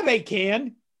wings? Yeah, they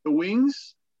can. The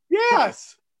wings?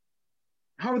 Yes.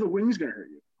 How are the wings going to hurt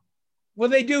you? Well,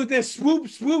 they do this swoop,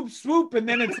 swoop, swoop, and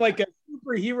then it's like a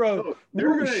superhero. Oh,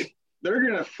 they're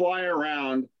gonna fly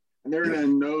around and they're gonna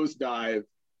nosedive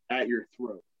at your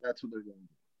throat. That's what they're going to do.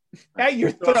 At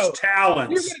your throat. Those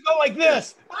talons. You're gonna go like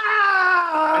this.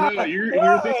 Ah! I know you're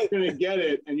gonna get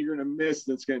it and you're gonna miss,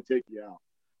 and it's gonna take you out.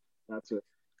 That's it.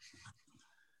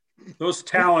 Those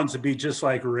talons would be just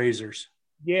like razors.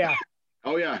 Yeah.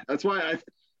 Oh yeah, that's why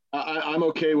I'm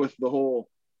okay with the whole.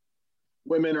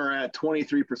 Women are at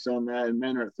 23% on that, and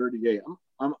men are at 38%.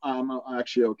 I'm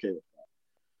actually okay with that.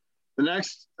 The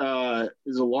next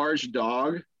is a large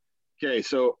dog. Okay,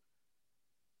 so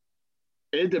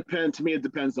it depends. To me, it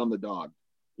depends on the dog,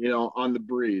 on the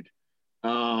breed.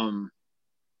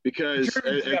 Because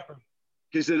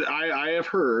Because I have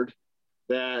heard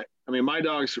that, I mean, my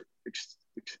dog's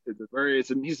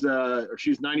he's or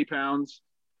she's 90 pounds,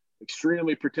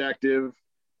 extremely protective.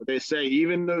 But they say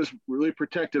even those really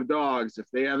protective dogs, if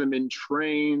they haven't been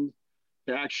trained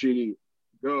to actually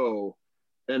go,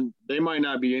 then they might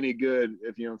not be any good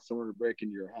if someone to break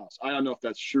into your house. I don't know if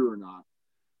that's true or not.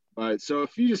 But so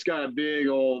if you just got a big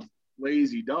old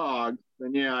lazy dog,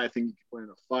 then yeah, I think you can win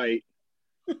a fight.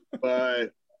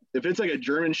 But if it's like a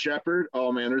German Shepherd,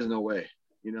 oh man, there's no way.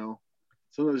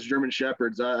 Some of those German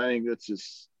Shepherds, I think that's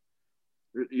just,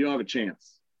 you don't have a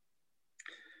chance.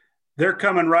 They're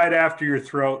coming right after your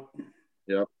throat.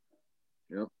 Yep.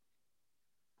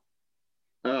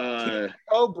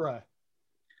 Cobra.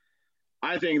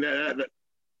 I think that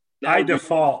I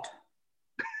default.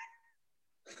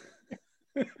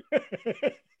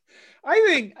 I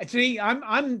think. See,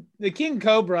 I'm the King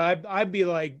Cobra. I'd be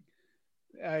like,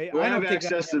 do I have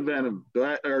access to venom? Do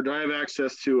I have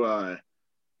access to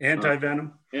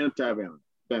anti-venom? Anti-venom.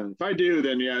 If I do,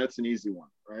 then yeah, that's an easy one,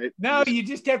 right? No, you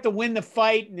just have to win the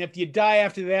fight, and if you die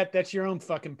after that, that's your own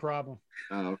fucking problem.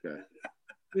 Oh, okay.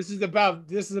 This is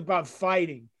about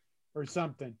fighting or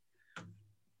something.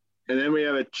 And then we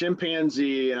have a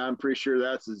chimpanzee, and I'm pretty sure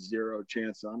that's a 0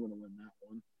 chance. So I'm going to win that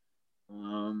one.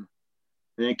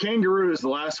 And then kangaroo is the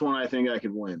last one I think I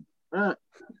could win. You're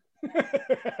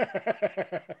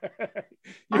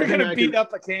going to beat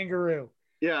up a kangaroo.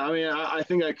 Yeah, I mean, I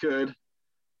think I could.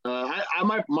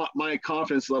 My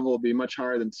confidence level will be much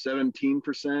higher than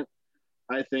 17%.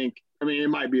 I think. I mean, it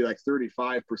might be like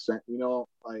 35%.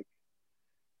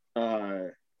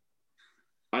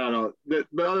 I don't know.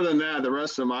 But other than that, the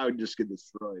rest of them I would just get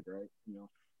destroyed, right?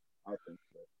 I think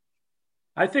so.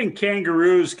 I think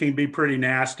kangaroos can be pretty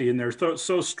nasty, and they're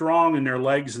so strong in their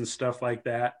legs and stuff like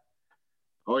that.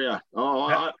 Oh yeah.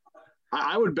 Oh,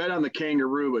 I would bet on the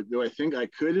kangaroo, but do I think I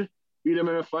could beat him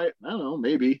in a fight? I don't know.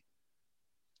 Maybe.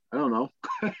 I don't know.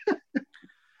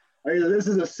 This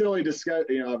is a silly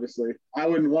discussion. Obviously, I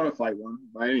wouldn't want to fight one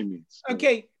by any means.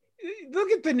 Okay,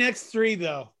 look at the next three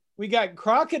though. We got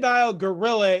crocodile,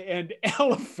 gorilla, and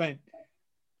elephant.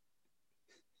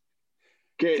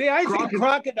 Okay, see, I think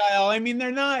crocodile. I mean,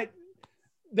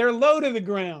 they're low to the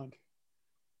ground.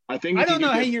 I don't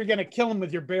know how you're going to kill them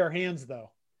with your bare hands,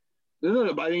 though.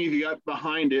 No, but I think if you got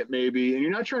behind it, maybe, and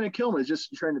you're not trying to kill them, it's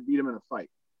just trying to beat them in a fight.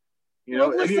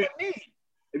 What's that mean?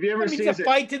 Have you ever seen a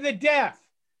fight to the death?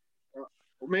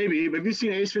 Maybe, but have you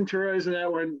seen Ace Ventura? Isn't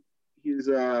that when he's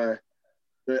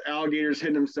the alligator's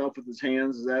hitting himself with his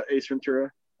hands? Is that Ace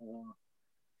Ventura?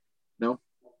 No,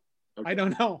 okay. I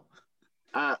don't know.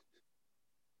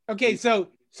 Okay, so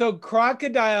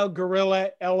crocodile,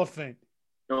 gorilla, elephant.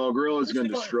 Oh, gorilla's going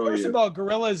to destroy you. First of all,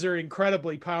 gorillas are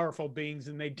incredibly powerful beings,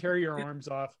 and they tear your arms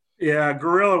off. Yeah,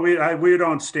 gorilla, we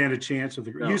don't stand a chance with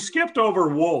the gorilla. No. You skipped over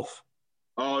wolf.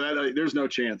 Oh, there's no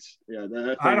chance.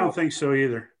 Yeah, I don't think so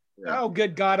either. Yeah. Oh,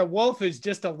 good God. A wolf is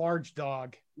just a large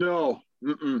dog. No.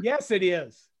 Yes, it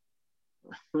is.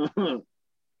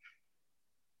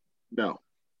 No.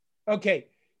 Okay.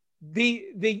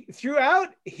 The throughout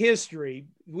history,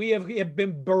 we have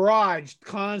been barraged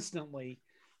constantly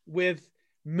with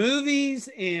movies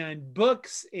and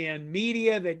books and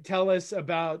media that tell us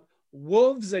about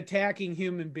wolves attacking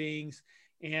human beings.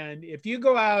 And if you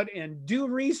go out and do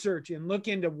research and look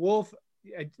into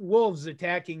wolves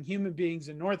attacking human beings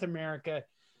in North America,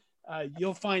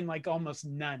 you'll find like almost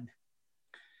none.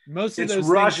 Most of those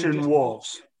Russian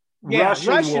wolves. Yeah,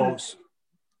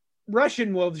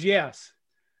 Russian wolves, yes.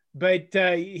 But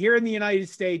here in the United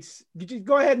States, just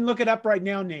go ahead and look it up right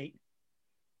now, Nate.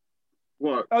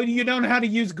 What? Oh, you don't know how to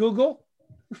use Google?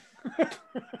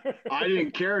 I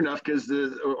didn't care enough because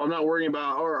I'm not worrying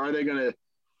about, are they going to,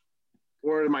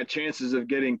 what are my chances of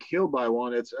getting killed by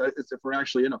one? It's if we're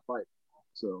actually in a fight.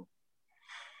 So.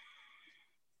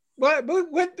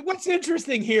 What's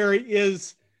interesting here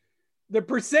is the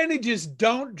percentages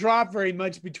don't drop very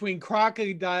much between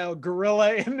crocodile,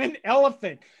 gorilla, and then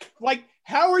elephant. Like,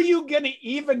 how are you going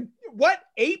to what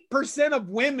 8% of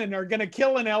women are going to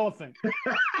kill an elephant?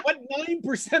 What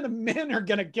 9% of men are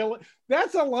going to kill it?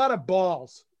 That's a lot of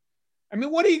balls. I mean,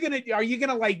 what are you going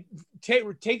to like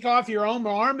take off your own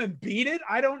arm and beat it?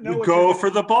 I don't know. You go for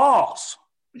the balls.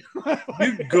 You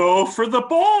go for the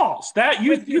balls. That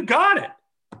you got it.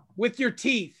 With your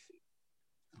teeth.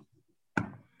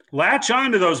 Latch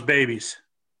onto those babies.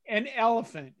 An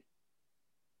elephant.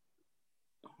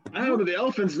 I don't know, but the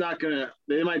elephant's not gonna.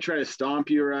 They might try to stomp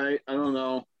you, right? I don't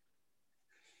know.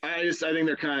 I think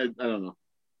they're kind of. I don't know.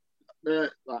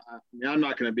 I'm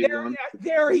not gonna beat one.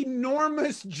 They're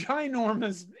enormous,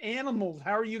 ginormous animals.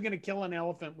 How are you gonna kill an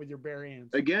elephant with your bare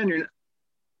hands? Again,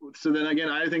 so then again,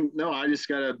 I think no, I just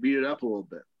gotta beat it up a little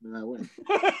bit, and I win.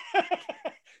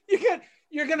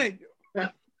 You're gonna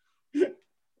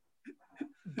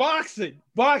box it.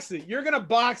 You're gonna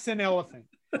box an elephant.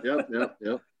 Yep.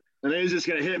 And then he's just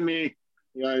gonna hit me.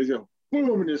 You know, he's gonna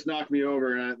boom and just knock me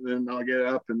over, and then I'll get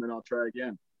up, and then I'll try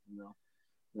again. You know,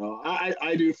 no,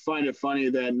 I do find it funny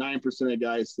that 9% of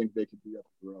guys think they could beat up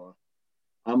a gorilla.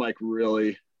 I'm like,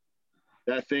 really?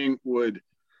 That thing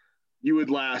you would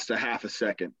last a half a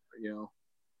second, you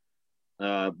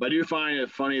know. But I do find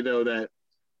it funny though that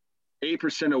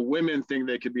 8% of women think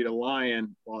they could beat a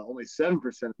lion, while only 7%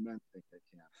 of men think they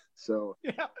can. So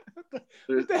yeah, what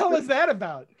the hell is that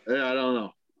about? Yeah, I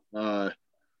don't know.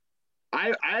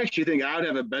 I actually think I would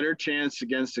have a better chance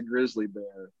against a grizzly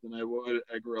bear than I would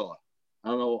a gorilla. I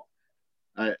don't know.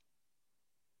 I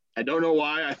don't know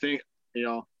why. I think, you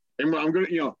know, and I'm gonna,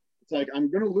 you know, it's like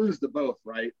I'm gonna lose to both,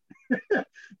 right?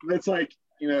 It's like,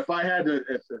 you know, if I had to,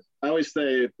 if I always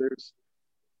say if there's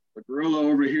a gorilla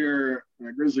over here and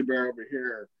a grizzly bear over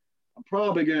here, I'm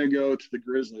probably gonna go to the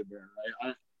grizzly bear,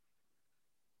 right?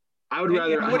 I would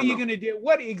rather. And what are you going to do?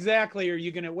 What exactly are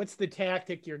you going to, what's the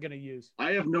tactic you're going to use?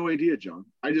 I have no idea, John.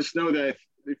 I just know that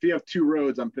if you have two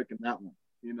roads, I'm picking that one,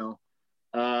 you know.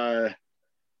 I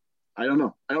don't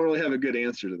know. I don't really have a good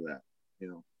answer to that, you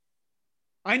know.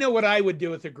 I know what I would do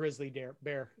with a grizzly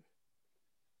bear.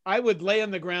 I would lay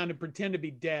on the ground and pretend to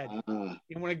be dead. And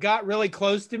when it got really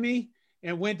close to me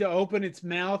and went to open its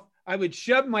mouth, I would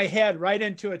shove my head right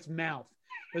into its mouth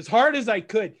as hard as I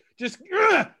could. Just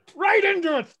right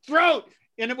into its throat,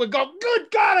 and it would go,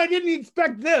 good God, I didn't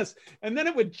expect this. And then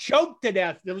it would choke to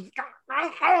death. It was, and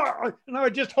I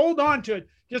would just hold on to it,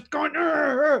 just going,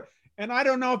 and I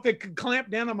don't know if it could clamp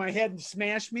down on my head and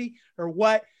smash me or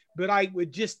what, but I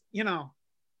would just, you know.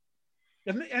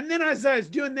 And then as I was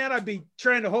doing that, I'd be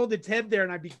trying to hold its head there,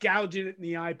 and I'd be gouging it in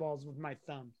the eyeballs with my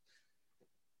thumb.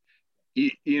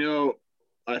 You know,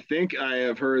 I think I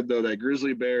have heard, though, that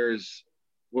grizzly bears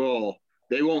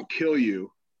they won't kill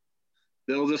you.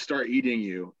 They'll just start eating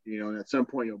you, you know, and at some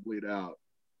point you'll bleed out.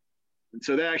 And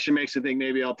so that actually makes me think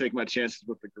maybe I'll take my chances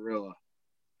with the gorilla,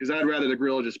 because I'd rather the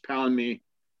gorilla just pound me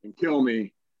and kill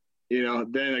me, you know,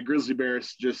 than a grizzly bear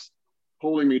just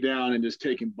holding me down and just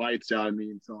taking bites out of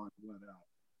me until I bled out.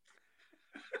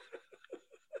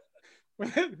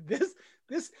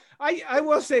 I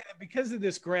will say that because of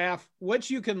this graph, what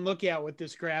you can look at with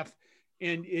this graph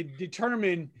and it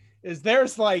determine is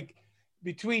there's like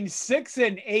between 6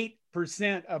 and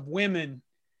 8% of women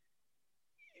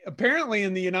apparently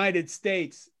in the United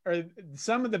States are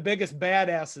some of the biggest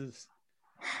badasses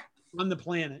on the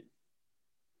planet,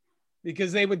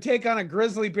 because they would take on a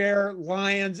grizzly bear,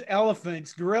 lions,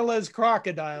 elephants, gorillas,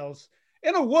 crocodiles,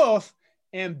 and a wolf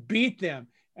and beat them.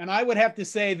 And I would have to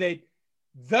say that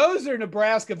those are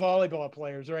Nebraska volleyball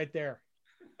players right there.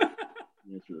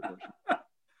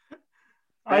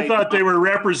 I thought they were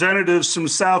representatives from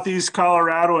Southeast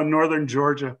Colorado and Northern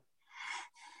Georgia.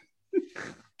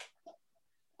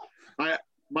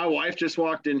 My wife just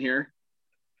walked in here.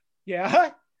 Yeah.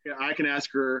 Yeah, I can ask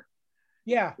her.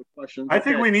 Yeah. Questions. I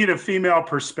think we need a female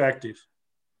perspective.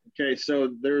 Okay,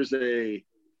 so there's a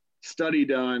study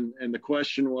done, and the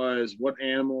question was, what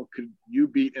animal could you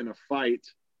beat in a fight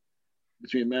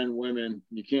between men and women?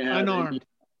 You can't have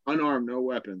unarmed, no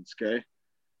weapons. Okay.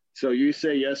 So you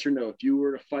say yes or no. If you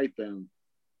were to fight them,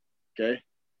 okay,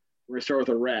 we're gonna start with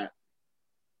a rat.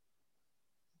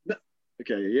 No.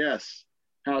 Okay, yes,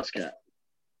 house cat.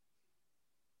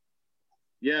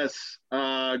 Yes,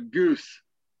 goose.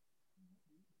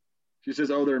 She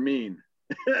says, oh, they're mean.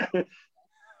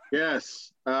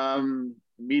 Yes,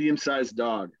 medium-sized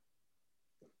dog.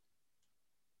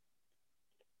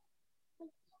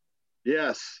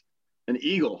 Yes, an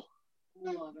eagle.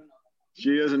 No, I don't know.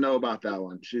 She doesn't know about that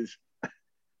one. She's, how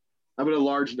about a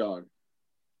large dog?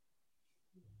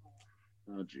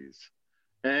 Oh, geez.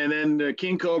 And then the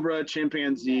king cobra,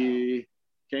 chimpanzee,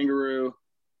 kangaroo.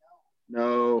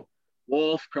 No.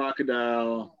 Wolf,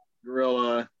 crocodile,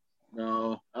 gorilla.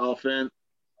 No. Elephant,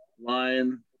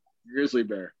 lion, grizzly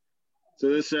bear. So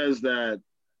this says that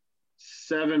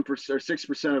 7% or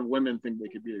 6% of women think they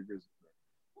could be a grizzly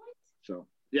bear. So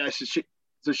yeah, she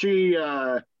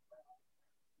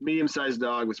medium-sized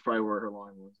dog was probably where her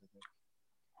line was, I think.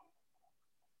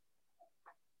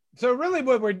 So really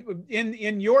what we're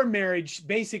in your marriage,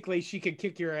 basically she could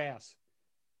kick your ass.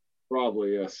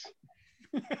 Probably, yes.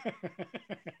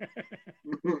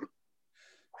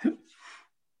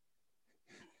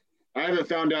 I haven't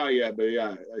found out yet, but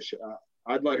yeah,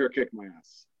 I'd let her kick my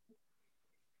ass.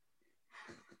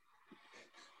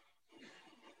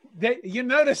 You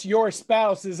notice your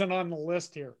spouse isn't on the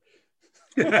list here.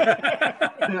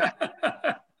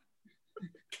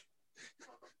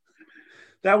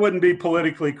 That wouldn't be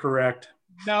politically correct.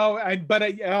 No, but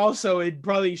it'd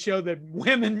probably show that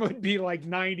women would be like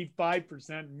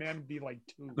 95%, men would be like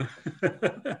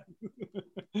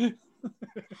 2%.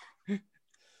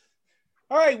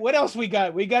 All right, what else we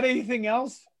got? We got anything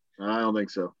else? I don't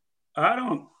think so. I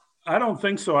don't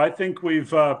think so. I think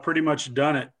we've pretty much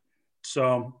done it.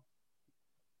 So,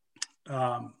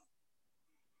 so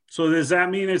does that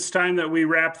mean it's time that we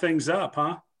wrap things up,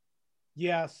 huh?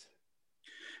 Yes.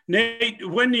 Nate,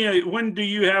 when do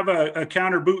you have a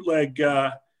counter bootleg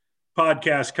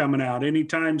podcast coming out?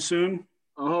 Anytime soon?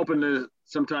 I'm hoping to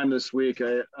sometime this week.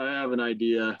 I have an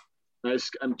idea.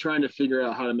 I'm trying to figure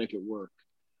out how to make it work.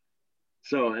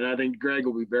 So, and I think Greg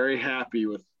will be very happy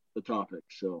with the topic.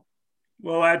 So,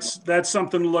 well, that's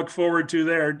something to look forward to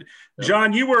there. Yep.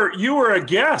 John, you were a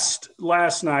guest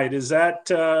last night. Is that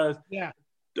yeah,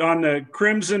 on the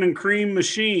Crimson and Cream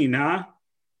machine, huh?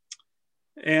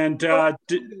 And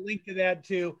link to that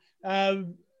too.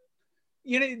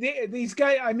 You know, these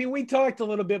guys, I mean, we talked a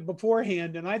little bit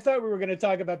beforehand, and I thought we were going to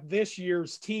talk about this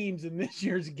year's teams and this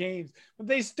year's games, but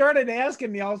they started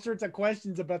asking me all sorts of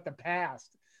questions about the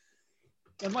past.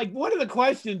 And like one of the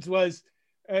questions was,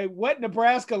 what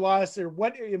Nebraska lost, or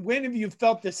when have you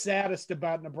felt the saddest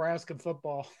about Nebraska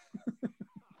football?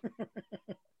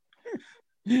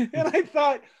 And I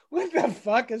thought, what the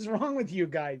fuck is wrong with you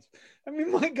guys? I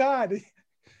mean, my God.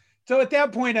 So at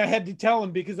that point, I had to tell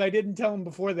him, because I didn't tell him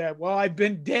before that. Well, I've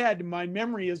been dead. My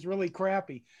memory is really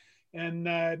crappy. And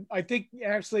I think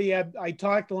actually I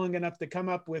talked long enough to come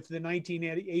up with the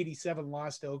 1987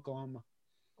 loss to Oklahoma.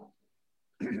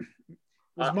 It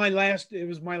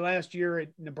was my last year at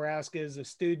Nebraska as a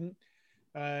student.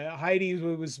 Heidi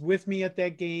was with me at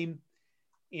that game,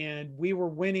 and we were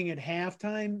winning at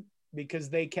halftime because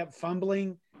they kept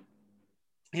fumbling.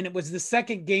 And it was the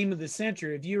second game of the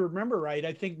century. If you remember right,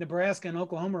 I think Nebraska and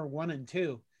Oklahoma are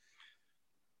 1-2.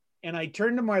 And I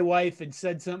turned to my wife and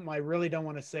said something I really don't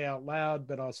want to say out loud,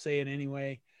 but I'll say it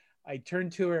anyway. I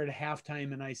turned to her at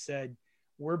halftime and I said,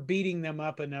 we're beating them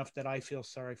up enough that I feel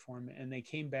sorry for them. And they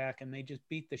came back and they just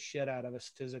beat the shit out of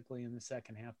us physically in the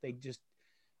second half. They just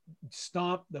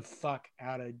stomped the fuck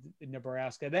out of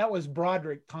Nebraska. That was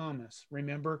Broderick Thomas,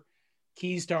 remember?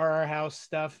 Keys to our house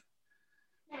stuff.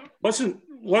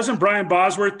 Wasn't Brian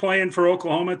Bosworth playing for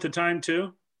Oklahoma at the time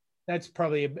too? That's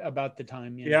probably about the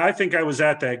time. Yeah. Yeah, I think I was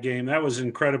at that game. That was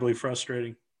incredibly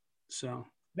frustrating. So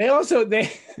they also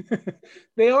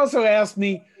asked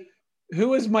me who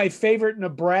was my favorite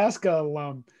Nebraska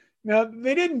alum. Now,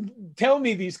 they didn't tell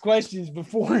me these questions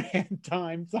beforehand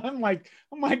time. So I'm like,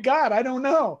 oh my God, I don't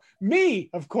know. Me,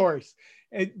 of course.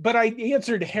 But I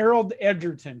answered Harold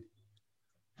Edgerton.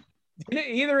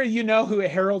 Either of you know who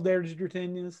Harold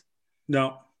Edgerton is?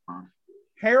 No.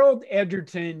 Harold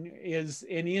Edgerton is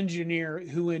an engineer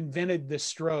who invented the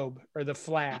strobe, or the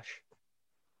flash.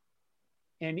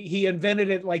 And he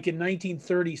invented it like in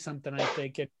 1930 something, I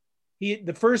think.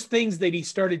 The first things that he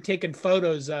started taking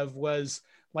photos of was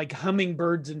like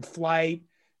hummingbirds in flight,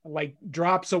 like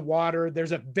drops of water.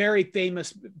 There's a very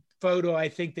famous photo, I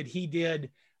think, that he did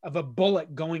of a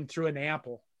bullet going through an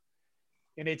apple.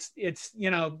 And it's you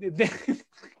know,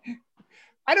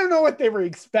 I don't know what they were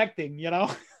expecting, you know.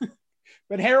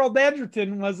 But Harold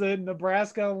Edgerton was a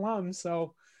Nebraska alum,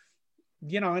 so,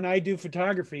 you know, and I do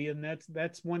photography, and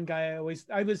that's one guy I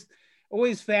was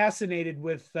always fascinated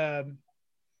with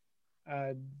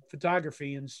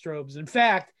photography and strobes. In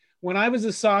fact, when I was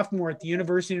a sophomore at the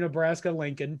University of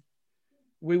Nebraska-Lincoln,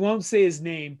 we won't say his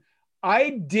name, I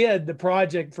did the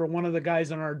project for one of the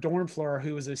guys on our dorm floor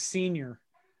who was a senior.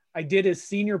 I did his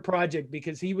senior project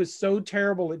because he was so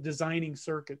terrible at designing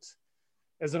circuits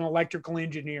as an electrical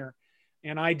engineer.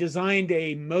 And I designed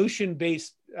a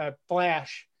motion-based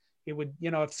flash. It would, you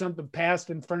know, if something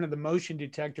passed in front of the motion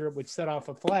detector, it would set off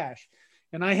a flash.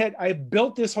 And I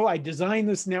built I designed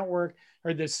this network,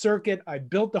 or this circuit. I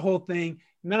built the whole thing.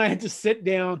 And then I had to sit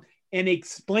down and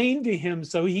explain to him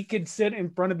so he could sit in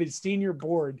front of his senior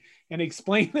board and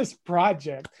explain this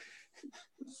project.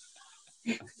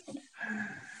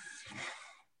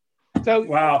 So,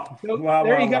 wow. So wow.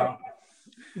 There wow, you go. wow.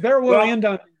 There we'll end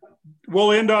on.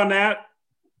 We'll end on that.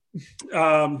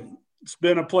 It's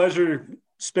been a pleasure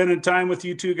spending time with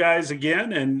you two guys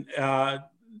again, and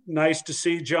nice to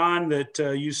see, John, that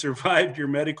you survived your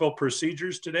medical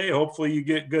procedures today. Hopefully you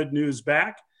get good news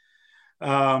back.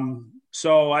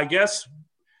 So I guess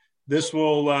this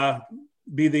will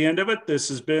be the end of it. This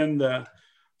has been the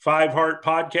 5 Heart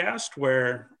Podcast,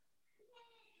 where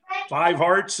 5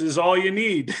 hearts is all you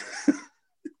need.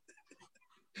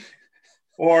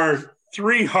 Or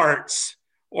 3 hearts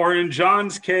or in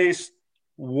John's case,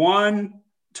 one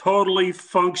totally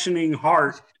functioning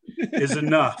heart is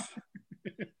enough.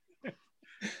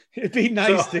 It'd be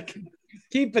nice to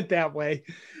keep it that way.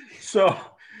 So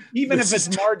even if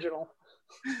it's marginal.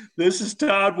 This is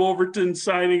Todd Wolverton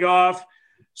signing off.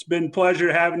 It's been a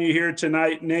pleasure having you here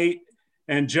tonight, Nate.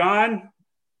 And John?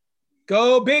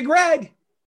 Go Big Red!